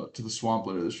going to the Swamp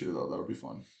later this year, though. That would be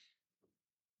fun.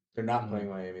 They're not playing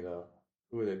Miami though.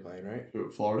 Who are they playing? Right? Who,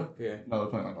 Florida? Yeah. No, they're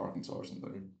playing like Arkansas or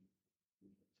something.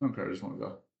 I don't care. I just want to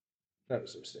go. That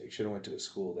was a mistake. Should have went to a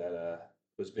school that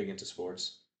was big into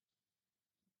sports.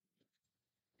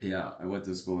 Yeah, I went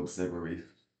to school instead where we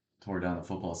tore down the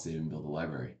football stadium and built a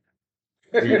library.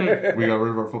 We got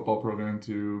rid of our football program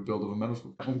to build up a middle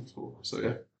school. So,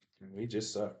 yeah. We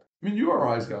just sucked. I mean,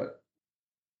 URI's got.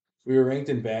 We were ranked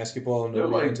in basketball, and They're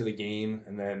nobody like- went to the game,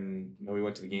 and then we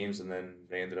went to the games, and then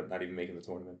they ended up not even making the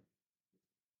tournament.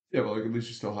 Yeah, but like at least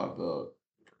you still have the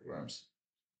programs.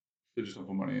 They just don't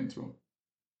put money into them.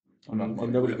 I'm not money.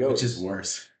 And nobody goes. Which is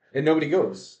worse. And nobody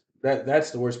goes.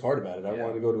 That's the worst part about it. I Yeah.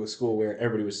 wanted to go to a school where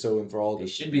everybody was so enthralled. They in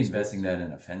should be sports. investing that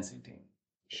in a fencing team.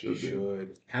 They Should be.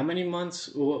 should. how many months?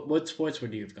 What sports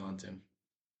would you have gone to?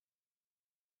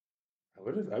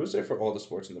 I was there for all the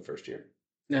sports in the first year.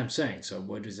 No, I'm saying. So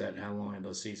what is that? How long are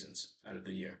those seasons out of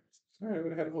the year? All right, I would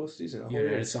have had a whole season. A whole You had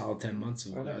year. a solid 10 months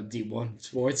of Okay. D1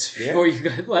 sports Yeah. before you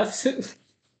got left.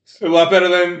 A lot better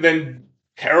than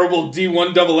terrible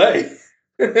D1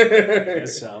 AA.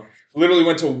 So Literally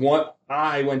went to one.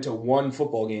 I went to one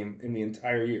football game in the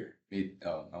entire year. I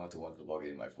went to one football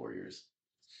game in my 4 years.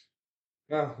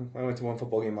 No, I went to one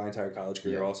football game my entire college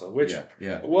career Yeah. also, which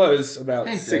Yeah. was about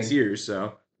Same 6 thing. years.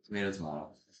 So Tomato,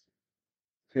 tomato.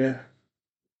 yeah.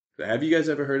 Have you guys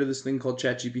ever heard of this thing called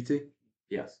ChatGPT?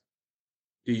 Yes.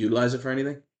 Do you utilize it for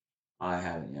anything? I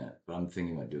haven't yet, but I'm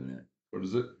thinking about doing it. What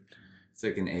is it? It's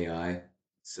like an AI,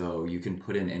 so you can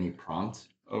put in any prompt.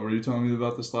 Oh, were you telling me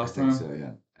about this last I think time? so,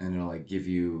 yeah. And it'll like give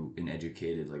you an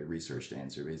educated, like researched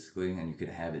answer basically, and you could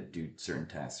have it do certain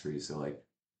tasks for you. So like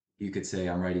you could say,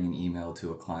 I'm writing an email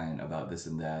to a client about this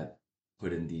and that,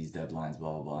 put in these deadlines,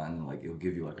 blah blah blah, and like it'll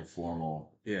give you like a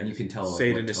formal and you can tell like, Say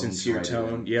it what in a tone to sincere write it in.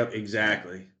 tone. Yep,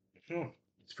 exactly. Hmm.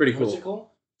 It's pretty what's cool. it called?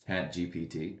 Chat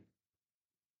GPT.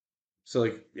 So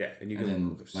like, yeah, and you And can. then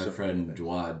look up my stuff friend like that.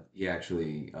 Jawad, he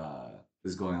actually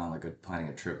was going on like planning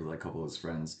a trip with like a couple of his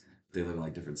friends. They live in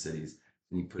like different cities,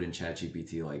 and he put in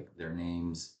ChatGPT like their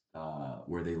names,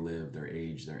 where they live, their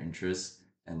age, their interests,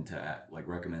 and to like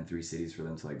recommend 3 cities for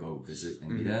them to like go visit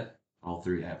and meet Mhm. at. All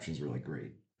 3 options were like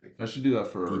great, like I should do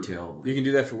that for. detailed. You can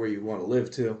do that for where you want to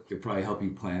live too. Could probably help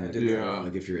you plan it. did that. Yeah.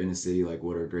 Like if you're in a city, like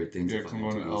what are great things? Yeah, to 'cause I'm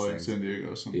fucking going to do these LA and things. San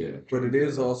Diego. So Yeah. But it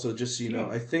is also just so you know,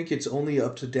 I think it's only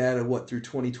up to data through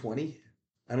 2020.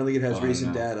 I don't think it has Oh, I don't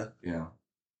recent know. data. Yeah.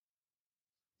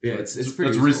 Yeah, it's That's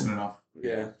pretty recent useful. enough.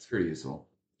 Yeah. It's pretty useful.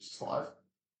 It's just live.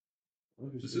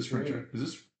 Is this right French? Is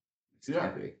this? It Yeah,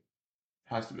 can't be.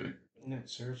 has to be. Net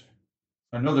search.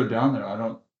 I know they're down there. I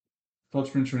don't. Thought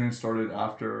spring training started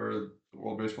after the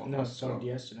World Baseball No, it Classic. started So.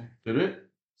 yesterday. Did it?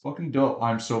 Fucking dope.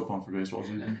 I'm so pumped for baseball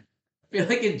season. I feel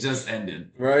like it just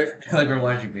ended. Right? Like we're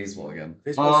watching baseball again.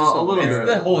 Baseball's just A little It's bit.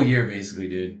 the whole year basically,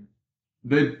 dude.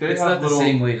 They It's have not little. the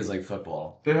same weight as like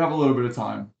football. They have a little bit of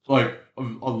time, like a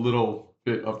little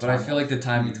bit of But time. I feel like the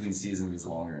time between seasons is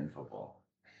longer in football.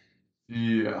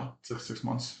 Yeah, it's like 6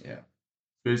 months. Yeah.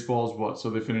 Baseball is what? So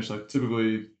they finish like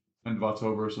typically end of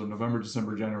October, so November,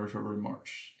 December, January, February,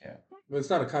 March. But it's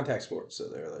not a contact sport, so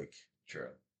they're like. True.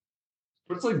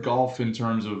 But it's like golf in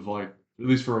terms of like, at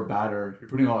least for a batter, you're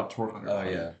putting a lot of torque on your Oh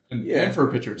body. yeah. And for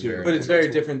a pitcher too. Very. But it's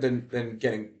very different than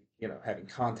getting, having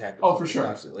contact. With Oh, for people sure.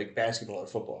 constantly, like basketball or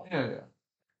football. Yeah.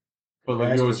 But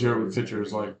like you always hear it with Basketball is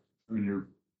pitchers, like I mean you're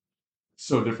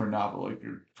so different now, but like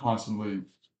you're constantly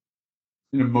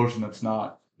in a motion that's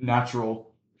not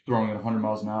natural, throwing at 100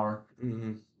 miles an hour.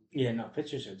 Mm-hmm. Yeah, no,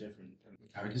 pitchers are different.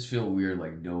 I would just feel weird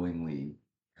like knowingly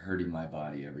hurting my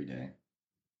body every day.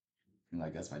 And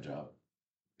like that's my job.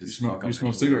 You Just smoke, fuck you up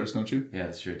smoke people. cigarettes, don't you? Yeah,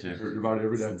 that's true You too. hurt your body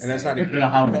every day. And that's not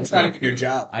insane. even your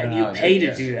job. I don't And you know, pay to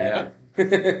yeah, do yeah.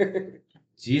 that.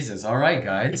 Jesus, all right,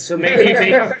 guys. So maybe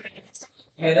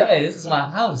Hey, this is my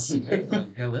house.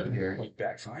 I live here.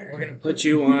 Backfire. we're gonna put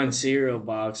you on cereal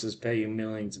boxes, pay you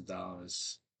millions of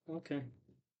dollars. Okay.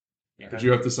 But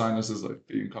you have to sign this as like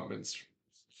the incumbents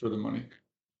for the money.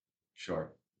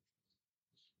 Sure.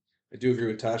 I do agree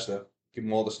with Tosh though. Give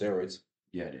them all the steroids.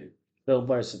 Yeah, dude. Bill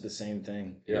Burr said the same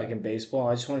thing. Yeah. Like in baseball,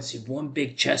 I just want to see one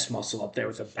big chest muscle up there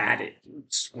with a bat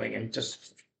swinging.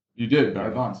 Just You did,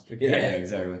 Barry Bonds. Yeah,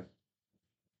 exactly.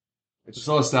 I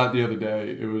saw a stat the other day.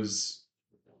 It was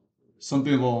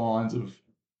something along the lines of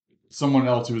someone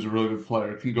else who was a really good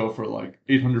player can go for like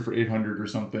 800 for 800 or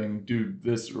something, do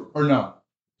this, or no.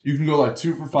 You can go like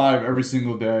 2 for 5 every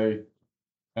single day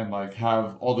and like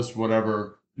have all this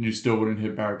whatever, and you still wouldn't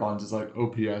hit Barry Bonds' like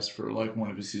OPS for like one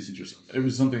of his seasons or something. It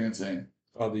was something insane.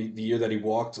 Oh, the year that he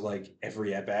walked like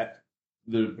every at bat.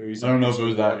 I don't know if it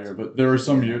was that year, but there were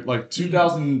some years, like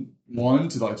 2001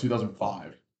 to like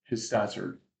 2005, his stats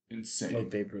are insane. Like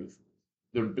Babe Ruth.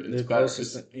 It's better.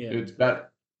 It's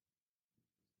better.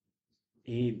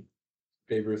 He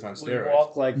Babe Ruth on would steroids.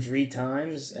 walk like 3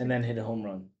 times and then hit a home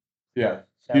run. Yeah.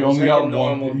 That He was only like a got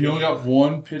normal one. He only game. got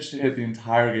one pitch to hit the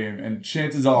entire game, and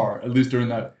chances are, at least during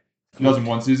that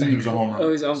 2001 season, it was a home run.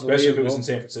 Oh, he's Especially if it was unbelievable. in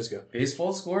San Francisco.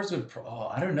 Baseball scores would,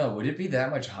 I don't know, would it be that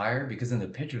much higher? Because then the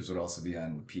pitchers would also be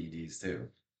on PEDs too.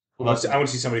 I want to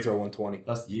see somebody throw 120.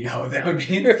 That would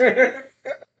be.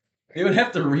 They would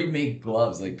have to remake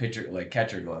gloves, like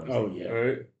catcher gloves. Oh, yeah.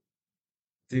 Right.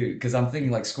 Dude, because I'm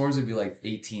thinking like scores would be like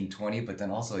 18, 20, but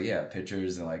then also, yeah,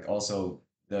 pitchers and like also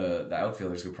the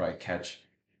outfielders could probably catch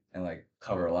and like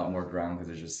cover a lot more ground because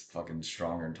they're just fucking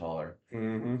stronger and taller.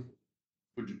 Mm-hmm.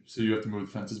 So you have to move the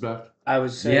fences back, I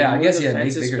would say Yeah, I move guess the yeah, make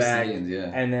fences bigger back, stadiums,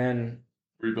 yeah. and then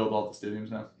rebuild all the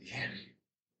stadiums now. Yeah.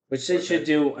 which they should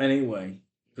do anyway,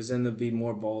 because then there'll be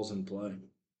more balls in play.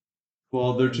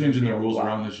 Well, they're And changing the there'll be a rules lot.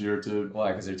 around this year to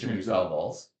Why? Because they're too many change foul that.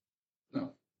 balls.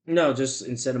 No, just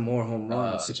instead of more home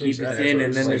runs to change keep it that. thin,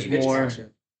 and That's then what there's it was more like. I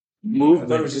movement.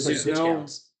 thought it was just like There's pitch no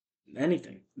counts.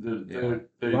 anything.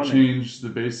 They Running. changed the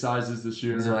base sizes this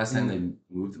year. When was the last time they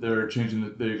moved? They're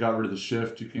changing they got rid of the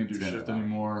shift. You can't do Yeah. shift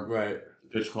anymore. Right.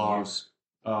 Pitch clock.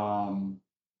 And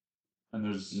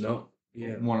there's No.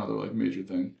 Yeah. one other like major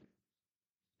thing.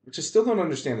 Which I still don't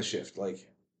understand the shift. Like,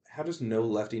 how does no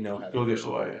lefty know how to Go the pitch?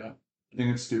 other way, yeah. I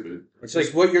think it's stupid. It's like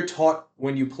what you're taught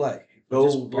when you play. Go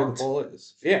Just where the bunt. ball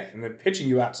is. Yeah, and they're pitching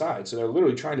you outside, so they're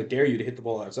literally trying to dare you to hit the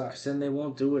ball outside. Because then they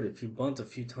won't do it. If you bunt a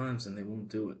few times, then they won't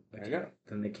do it. I know.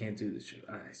 Then they can't do the shit.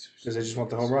 Because they just want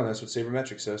the home run. That's what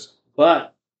sabermetric says.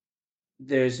 But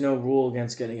there's no rule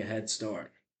against getting a head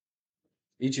start.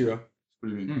 Ichiro. What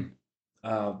do you mean?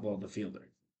 Well, the fielder,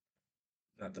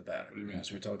 not the batter. What do you mean?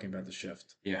 So we're talking about the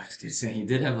shift. Yeah, he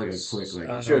did have like a quick like.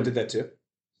 Ichiro did that too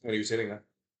when he was hitting that.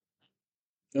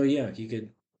 Oh yeah, he could,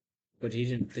 but he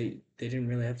didn't. They didn't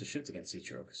really have to shift against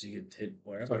Ichiro because he could hit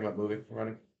wherever. Talking about moving,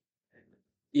 running.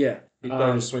 Yeah, He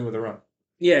thought to swing with a run.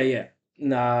 yeah.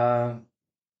 Nah,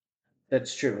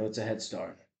 that's true. It's a head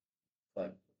start,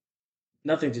 but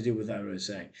nothing to do with what I was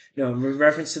saying. No, in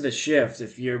reference to the shift,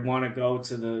 if you want to go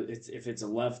to if it's a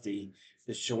lefty,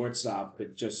 the shortstop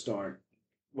could just start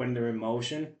when they're in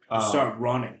motion, start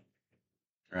running.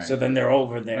 Right. So then they're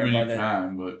over I there mean, by you the.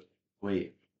 can, but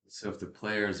Wait, so if the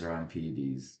players are on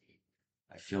PEDs,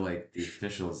 I feel like the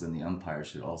officials and the umpires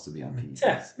should also be on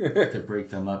PEDs to break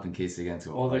them up in case they get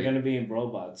into a Well, they're fight. going to be in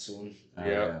robots soon.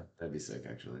 Yeah, that'd be sick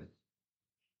actually.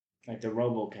 Like the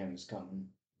RoboCam is coming.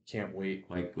 Can't wait.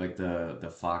 Like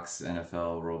the Fox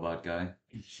NFL robot guy.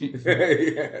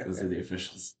 Yeah. Those are the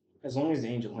officials. As long as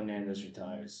Angel Hernandez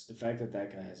retires, the fact that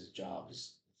that guy has his job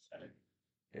is pathetic.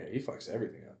 Yeah, he fucks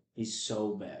everything up. He's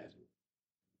so bad.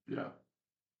 yeah.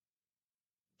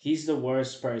 He's the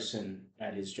worst person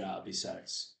at his job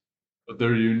besides. But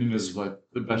their union is like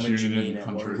the best Woman union in Janine the at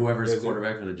country. work. Whoever's Is it?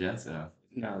 quarterback for the Jets,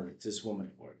 No, this woman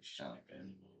at work. She's Oh. not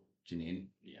bad. Janine.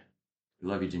 Yeah. We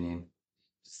love you, Janine.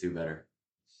 Just do better.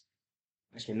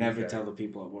 I can never Okay. tell the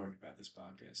people at work about this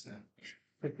podcast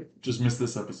now. Just missed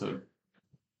this episode.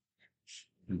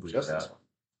 We'll bleep Just it this out. one.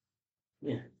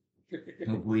 Yeah.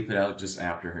 We'll bleep it out just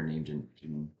after her name,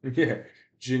 Janine. Yeah.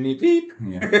 Ginny beep.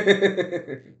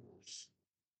 Yeah.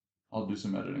 I'll do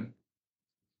some editing.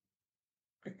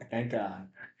 Thank God.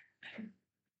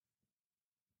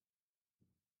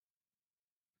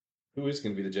 Who is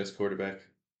going to be the Jets quarterback?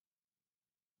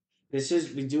 We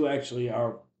do actually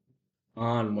are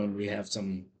on when we have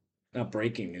some, not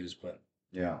breaking news, but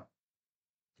Yeah.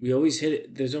 we always hit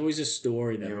it. There's always a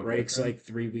story You that have a breaks boyfriend? like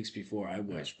 3 weeks before. I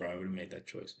wish, bro. I would have made that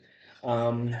choice.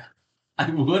 I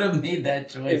would have made that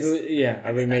choice. Yeah,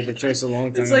 I would have made the choice a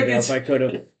long time It's like ago it's- if I could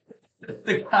have.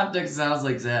 The context sounds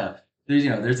like Zap.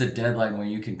 There's a deadline when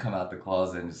you can come out the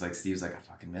closet, and it's like Steve's like, I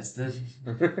fucking missed it.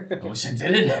 I wish I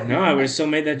did it. No, I would have still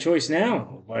made that choice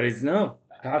now. But it's no.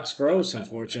 Cock's gross,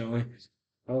 unfortunately.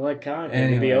 I like cock. It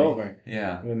would be over.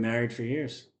 Yeah. I've been married for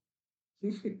years.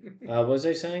 What was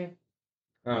I saying?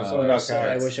 Something about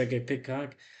I cocks. wish I could pick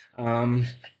cock.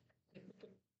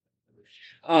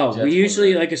 Oh, Jets we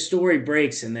usually quarterback. like a story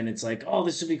breaks and then it's like, oh,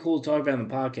 this would be cool to talk about on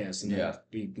the podcast, and then Yeah.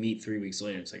 we meet 3 weeks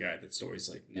later. It's like, all right, that story's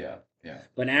like, no. Yeah, yeah.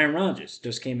 But Aaron Rodgers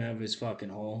just came out of his fucking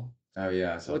hole. Oh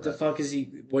yeah. I saw What the that. fuck is he?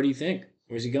 What do you think?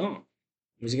 Where's he going?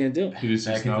 What's he gonna do? Did you see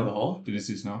Back snow? into the hole? Did you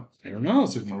see snow? I don't know.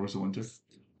 It's like more was the winter.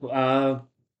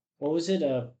 What was it?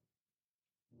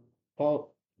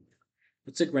 Paul.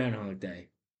 What's the Groundhog Day?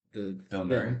 The Bill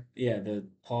Murray? Yeah, the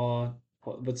Paul.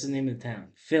 What's the name of the town?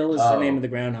 Phil is the name of the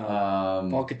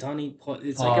groundhog. Paul Catani.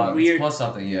 It's like a weird. Plus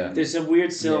something, yeah. There's a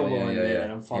weird syllable in there yeah.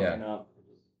 that I'm fucking up.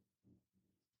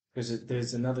 Because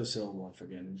there's another syllable I'm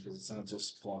forgetting. Because it's not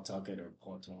just Paul Tuckett or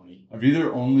Paul Tony. I've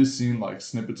either only seen like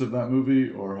snippets of that movie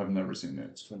or have never seen it.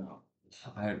 It's phenomenal.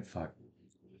 Fuck.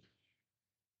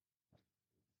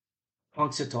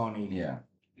 Punxsutawney. Yeah.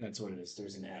 That's what it is.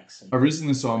 There's an X. I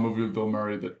recently saw a movie with Bill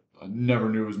Murray that I never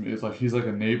knew was me. It's like he's like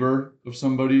a neighbor of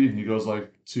somebody, and he goes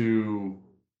like to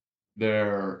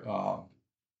their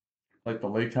like the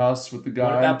lake house with the guy.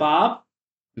 What about Bob?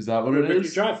 Is that what it Victor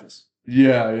is? Dreyfus.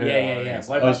 Yeah. Yeah.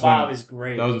 What That was about Bob funny. is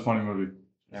great. That was a funny movie.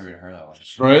 Never even heard that one.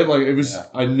 Right? Like it was. Yeah.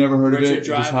 I never heard Richard of it. It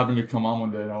just Dreyfuss. happened to come on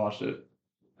one day, and I watched it.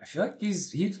 I feel like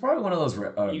he's probably one of those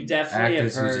You definitely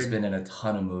actors have who's just heard- been in a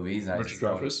ton of movies. And I Richard just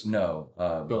don't- Dreyfuss?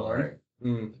 No, Bill Murray.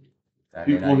 Mm.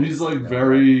 He's like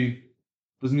very.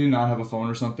 Doesn't he not have a phone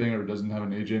or something, or doesn't have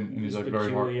an agent? And he's He's like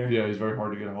very hard. peculiar. Yeah, he's very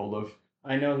hard to get a hold of.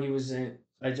 I know he was in.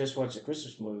 I just watched a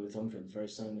Christmas movie with him for the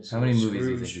first time. This How year. many movies do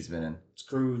you think Scrooged. he's been in?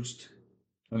 Scrooged.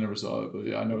 I never saw it, but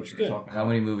yeah, I know what It's you're good. talking How about.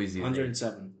 many movies do you think?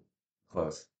 107.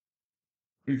 Close.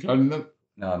 Are you counting them?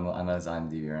 No, I'm on his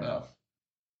IMDb right now.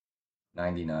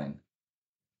 99.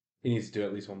 He needs to do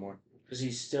at least one more. Because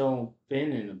he's still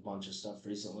been in a bunch of stuff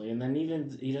recently, and then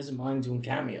even he doesn't mind doing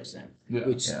cameos now, Yeah.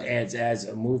 which Yeah. adds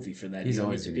a movie for that. He's He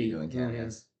always needs going to be doing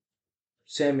cameos.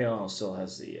 Samuel L. still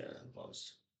has the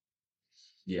most.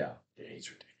 Yeah. Yeah, he's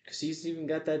ridiculous. Because he's even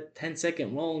got that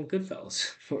 10-second role in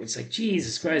Goodfellas. Where it's like,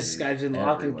 Jesus Christ, this guy's been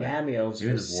locking Everywhere. cameos Dude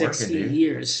for is working, 60 dude.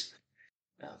 years.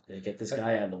 Now, did they get this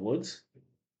guy out of the woods?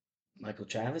 Michael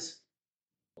Chavis?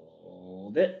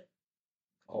 Hold it.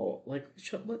 Oh, like,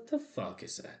 what the fuck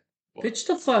is that? Pitch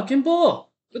the fucking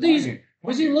ball.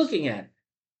 What's he looking at?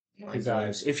 Mind His games.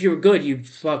 eyes. If you're good, you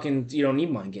don't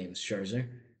need mind games, Scherzer.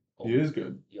 He is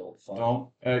good. You old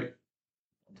fuck. Hey,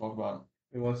 don't talk about him.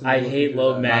 He wants to I look hate into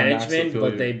load that. Max management, but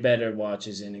affiliate. they better watch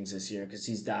his innings this year because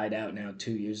he's died out now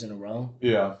 2 years in a row,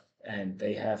 Yeah. and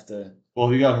they have to. Well,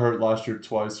 he got hurt last year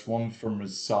twice. One from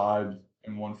his side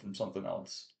and one from something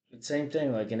else. Same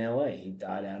thing like in LA. He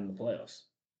died out in the playoffs.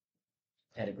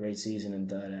 Had a great season and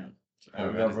died out. Yeah,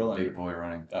 we man, got he's a Verlander. big boy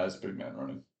running. That is a big man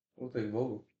running. Looks like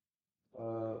Vogel.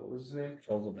 What was his name?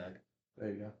 Vogelback. There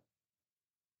you go.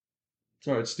 It's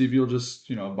all right. Stevie will just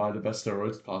buy the best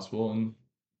steroids possible and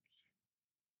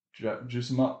juice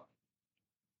him up.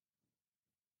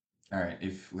 All right,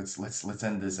 let's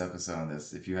end this episode on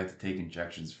this. If you had to take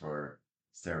injections for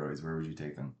steroids, where would you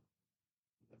take them?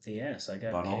 The ass. I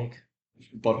got Butthole? cake.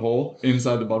 Butthole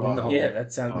inside the butthole. No. Yeah,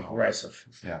 that sounds Butthole. aggressive.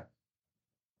 Yeah.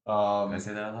 Can I Um,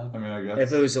 say that out loud? I mean, I guess.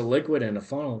 If it was a liquid and a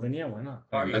funnel, then yeah, why not?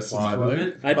 I guess Quad. it's Move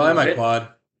it? I'd Probably move my it.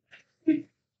 quad.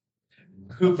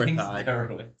 Upper thigh.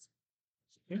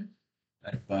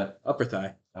 Butt, Upper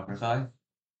thigh. upper thigh,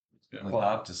 Yeah, on the well,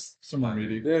 top, just somewhere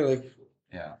meaty. Yeah, like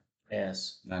yeah,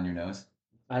 Ass. on your nose.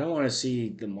 I don't want to see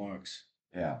the marks.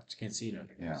 Yeah, Just can't see it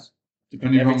under Yeah. nose.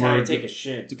 Depending Every on time where I it take go- a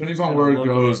shit, depending just on kinda where it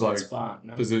looking goes, at that like, spot,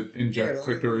 no? does it inject Yeah,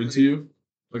 quicker like- into you?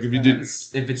 Like if you did, if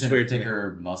it's in a Straight-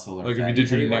 particular muscle or like if you fat, did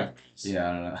your usually, neck. yeah,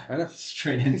 I don't know. I know.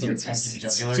 Straight into your fucking It's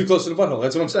jugular. too close to the butthole.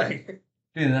 That's what I'm saying.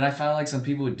 Dude, and then I found like some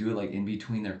people would do it like in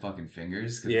between their fucking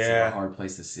fingers because it's like Yeah. a hard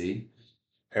place to see.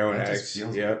 Heroin It addicts. just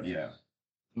feels Yep. yeah.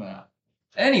 Nah.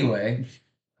 Anyway,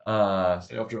 Stay off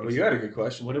drugs. Well, you had a good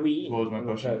question. What do we eat? What was my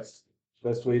question?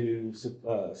 Best way to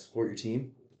support your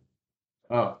team?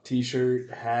 Oh, T-shirt,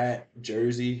 hat,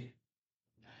 jersey.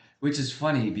 which is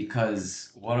funny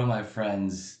because one of my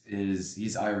friends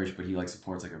he's Irish, but he like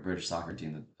supports like a British soccer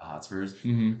team, the Hotspurs,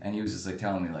 mm-hmm. and he was just like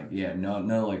telling me like, yeah,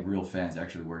 no like real fans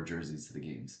actually wear jerseys to the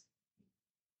games,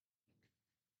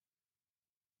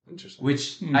 Interesting.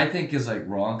 which Hmm. I think is like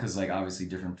wrong because like obviously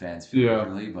different fans feel Yeah.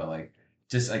 differently, but like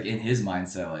just like in his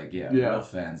mindset, like yeah, Yeah. real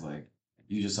fans like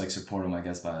you just like support them, I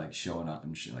guess, by like showing up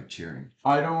and like cheering.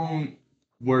 I don't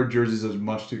wear jerseys as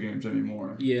much to games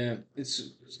anymore. Yeah,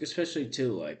 it's especially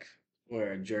too like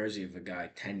wear a jersey of a guy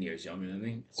 10 years younger than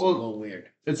me. It's Well, a little weird.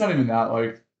 It's not even that.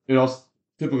 Like it also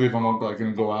typically if I'm like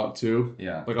gonna go out too,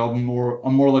 Yeah, like I'm more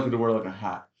likely to wear like a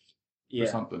hat or Yeah,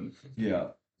 something. yeah.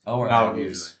 I'll wear a hat Nowadays.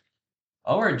 usually.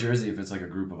 I'll wear a jersey if it's like a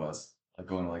group of us. like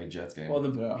going to like a Jets game. Well,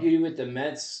 the Yeah. beauty with the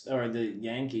Mets or the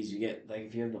Yankees, you get like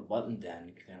if you have the button down,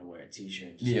 you can kind of wear a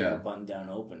T-shirt. Just have Yeah. the button down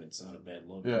open. It's not a bad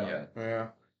look. Yeah. Yeah.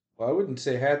 Well, I wouldn't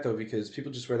say hat though because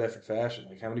people just wear that for fashion.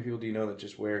 Like, how many people do you know that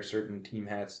just wear certain team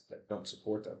hats that don't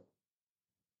support them?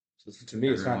 So to me,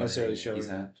 it's not Everyone necessarily hates showing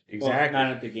Yankees hat. Well, exactly.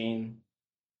 not at the game.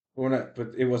 Well, not,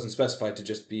 but it wasn't specified to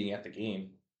just being at the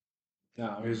game.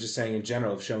 No, It was just saying in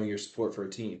general of showing your support for a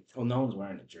team. well, no one's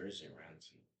wearing a jersey around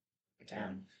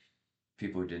town.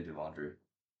 People who didn't do laundry.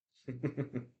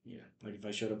 Yeah, like if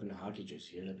I showed up in a hockey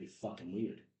jersey here, that'd be fucking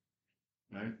weird,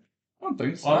 right? I don't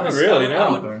think so. Not Honestly, really, I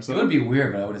no. would- think so. It would be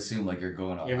weird, but I would assume like you're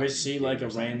going on. You ever hockey see game like or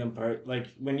a something. random like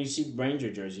when you see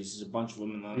Ranger jerseys, there's a bunch of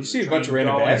women on. You the see a train bunch of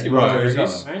random going, basketball Right.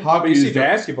 jerseys. Right? Hockey But you see is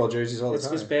basketball jerseys all the It's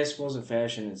time. because basketball's a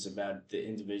fashion. It's about the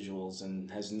individuals and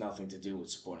has nothing to do with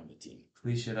supporting the team.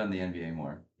 Please shit on the NBA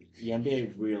more. The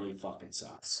NBA really fucking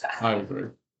sucks. I agree.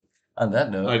 On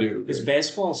that note, I do. Because Agree.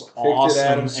 basketball's it, awesome,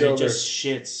 Adam and Silver. it just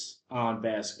shits on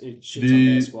It shits The-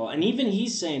 on basketball, and even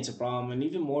he's saying it's a problem, and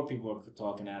even more people are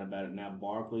talking out about it now.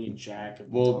 Barkley and Shaq. Have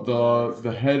been Well, talking about it.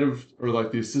 the head of or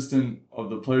like the assistant of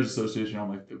the Players Association on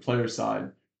like the players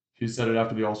side, he said it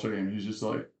after the All-Star game. He's just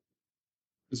like,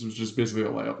 this was just basically a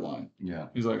layup line. yeah.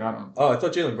 He's like, I don't. Oh, I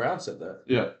thought Jalen Brown said that.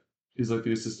 Yeah, he's like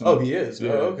the assistant. Oh, he is?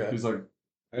 Yeah, Oh, okay. He's like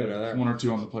I didn't know that. one or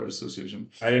two on the Players Association.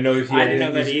 I didn't know if he I had didn't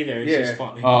know any- that either. It's just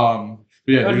funny.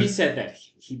 But yeah, But he he, said that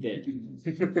he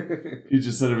did. he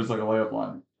just said it was like a layup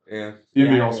line. Yeah, The Yeah, I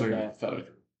NBA heard All-Star game that. is pathetic.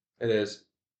 it is.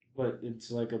 But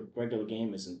it's like a regular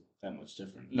game isn't that much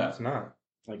different. No. It's not.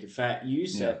 Like if that you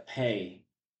used to pay,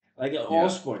 like at Yeah. all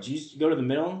sports, you used to go to the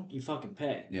middle, you fucking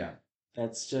pay. Yeah.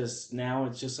 That's just now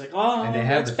it's just like, oh, And they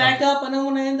have let's the back fucking- up. I don't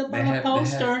want to end up They on have, a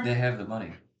poster. they have the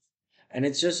money. And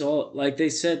it's just all like they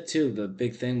said too. The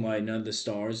big thing why none of the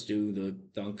stars do the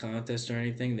dunk contest or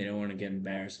anything, they don't want to get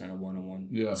embarrassed in a one-on-one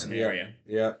Yeah. scenario.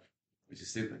 Yeah. Which is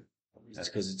stupid. It's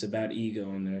because it's about ego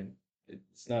and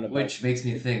it's not about. Which makes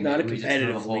me think not a we just throw the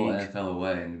competitive whole league. NFL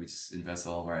away and we just invest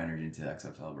all of our energy into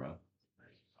XFL, bro.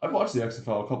 I've watched the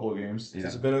XFL a couple of games. Yeah.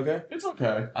 Has it been okay? It's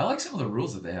okay. I like some of the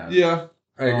rules that they have. Yeah.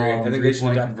 I agree. I think they should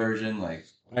Three-point adopt. conversion, like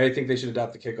I think they should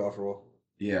adopt the kickoff rule.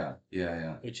 yeah.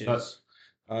 Which But- is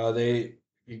They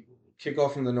you kick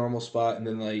off from the normal spot, and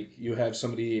then like you have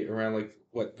somebody around like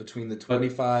what between the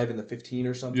 25 and the 15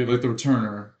 or something. Yeah, like the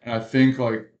returner. And I think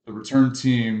like the return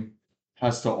team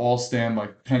has to all stand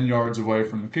like 10 yards away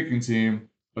from the kicking team,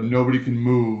 but nobody can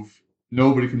move.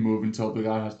 Nobody can move until the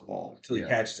guy has the ball. until he Yeah.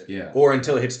 catches it, Yeah. or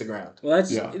until it hits the ground. well, that's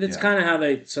Yeah, that's yeah. kind of how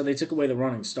they took away the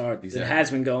running start. Exactly. It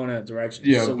has been going in a direction.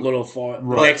 Yeah, It's a but- little far.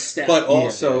 Right. The next step. But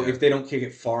also, yeah. if they don't kick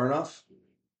it far enough,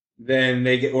 then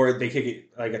they get, or they kick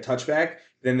it like a touchback,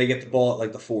 then they get the ball at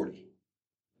like the 40.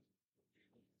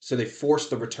 So they force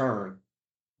the return,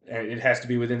 and it has to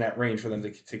be within that range for them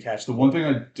to catch The the one ball. thing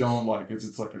I don't like is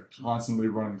it's like a constantly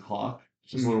running clock.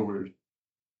 It's just a little weird.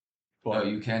 No, But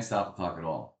you can't stop the clock at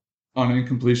all. on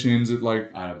incompletions, it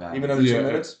like Out of bounds. Even under Yeah. 2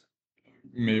 minutes.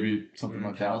 maybe something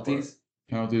like that. penalties.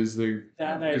 but Penalties, they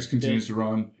That just continues to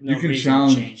run. no You can reason to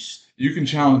challenge. change. You can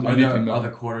challenge Are anything. the, though. are the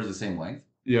quarters the same length?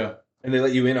 Yeah. And they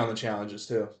let you in on the challenges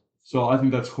too, So I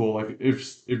think that's cool. Like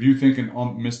if you think an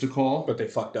ump missed a call, but they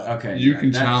fucked up. Okay. You yeah.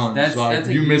 can that's, challenge, That's, like, that's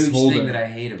a you huge miss thing holding. that I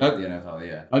hate about That- the NFL.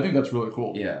 Yeah. I think that's really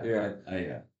cool. Yeah. Yeah.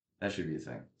 Yeah. That should be a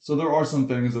thing. So there are some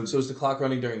things that So is the clock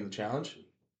running during the challenge?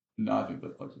 no, I think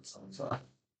that like it's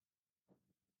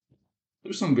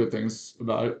there's some good things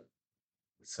about it.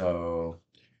 So,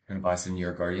 gonna buy some New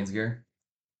York Guardians gear?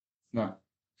 No,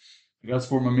 that's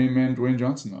for my main man Dwayne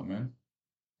Johnson though, man.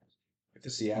 Like the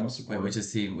Seattle. Wait, which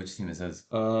team is his?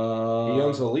 He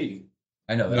owns the league.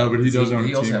 I know that. No, but he does own a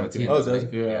He also team, have I a think. team. Oh, doesn't does he?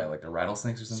 he? Yeah. Yeah, like the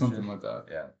Rattlesnakes or Something shit? like that.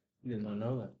 Yeah. Did not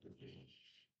know that.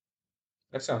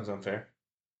 That sounds unfair.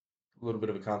 A little bit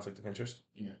of a conflict of interest.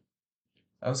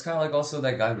 I was kind of like also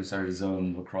that guy who started his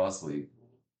own lacrosse league.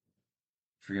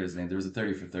 Forget his name. There was a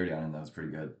 30 for 30 on him that was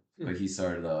pretty good. But he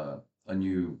started a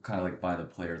new kind of like by the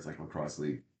players like lacrosse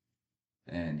league,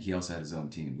 and he also had his own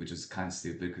team, which is kind of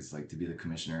stupid because like to be the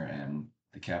commissioner and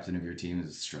the captain of your team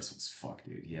is stressful as fuck,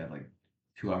 dude. He had like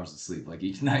 2 hours of sleep like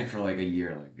each night for like a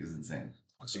year. Like it was insane.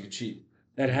 So you can cheat.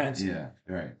 That had Yeah.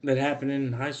 Right. that happened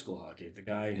in high school hockey. The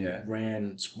guy Yeah. who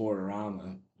ran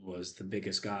Sportorama was the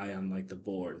biggest guy on like the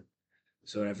board.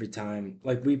 So every time,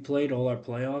 like we played all our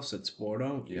playoffs at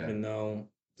Sporto, Yeah. even though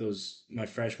my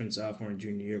freshman, sophomore, and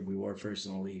junior year we were first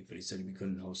in the league, but he said we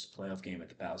couldn't host a playoff game at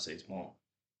the Palisades Mall.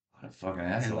 What a fucking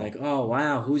And asshole. like, oh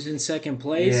wow, who's in second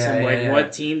place? Yeah, and like, yeah, yeah.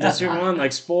 what team does it run?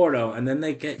 Like Sporto, and then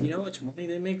they get, you know, how much money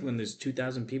they make when there's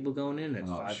 2,000 people going in at Oh,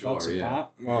 $5 a sure, yeah.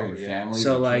 pop. Bring yeah. families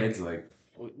So, and like- kids, like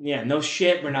Yeah, no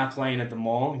shit, we're not playing at the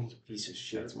mall. You piece of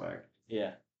shit. that's whack.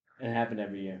 Yeah. It happened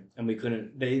every year, and we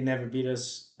couldn't. They never beat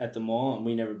us at the mall, and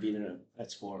we never beat them at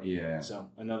sport. Yeah. So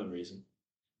another reason.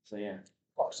 So yeah,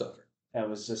 Suffer. that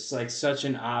was just like such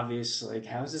an obvious like.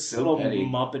 How is this So little petty.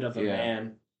 muppet of a Yeah.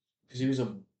 man? Because he was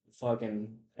a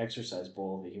fucking exercise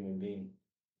ball of a human being.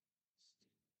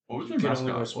 What was You their could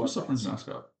only wear mascot? What was Suffern's sweatpants.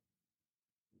 mascot?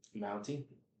 Mountie,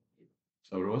 Is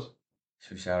that what it was?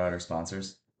 Should we shout out our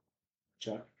sponsors?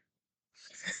 Chuck.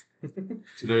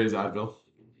 Today is Advil.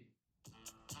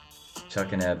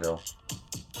 Chuck and Advil.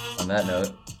 On that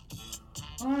note.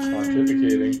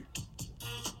 Pontificating.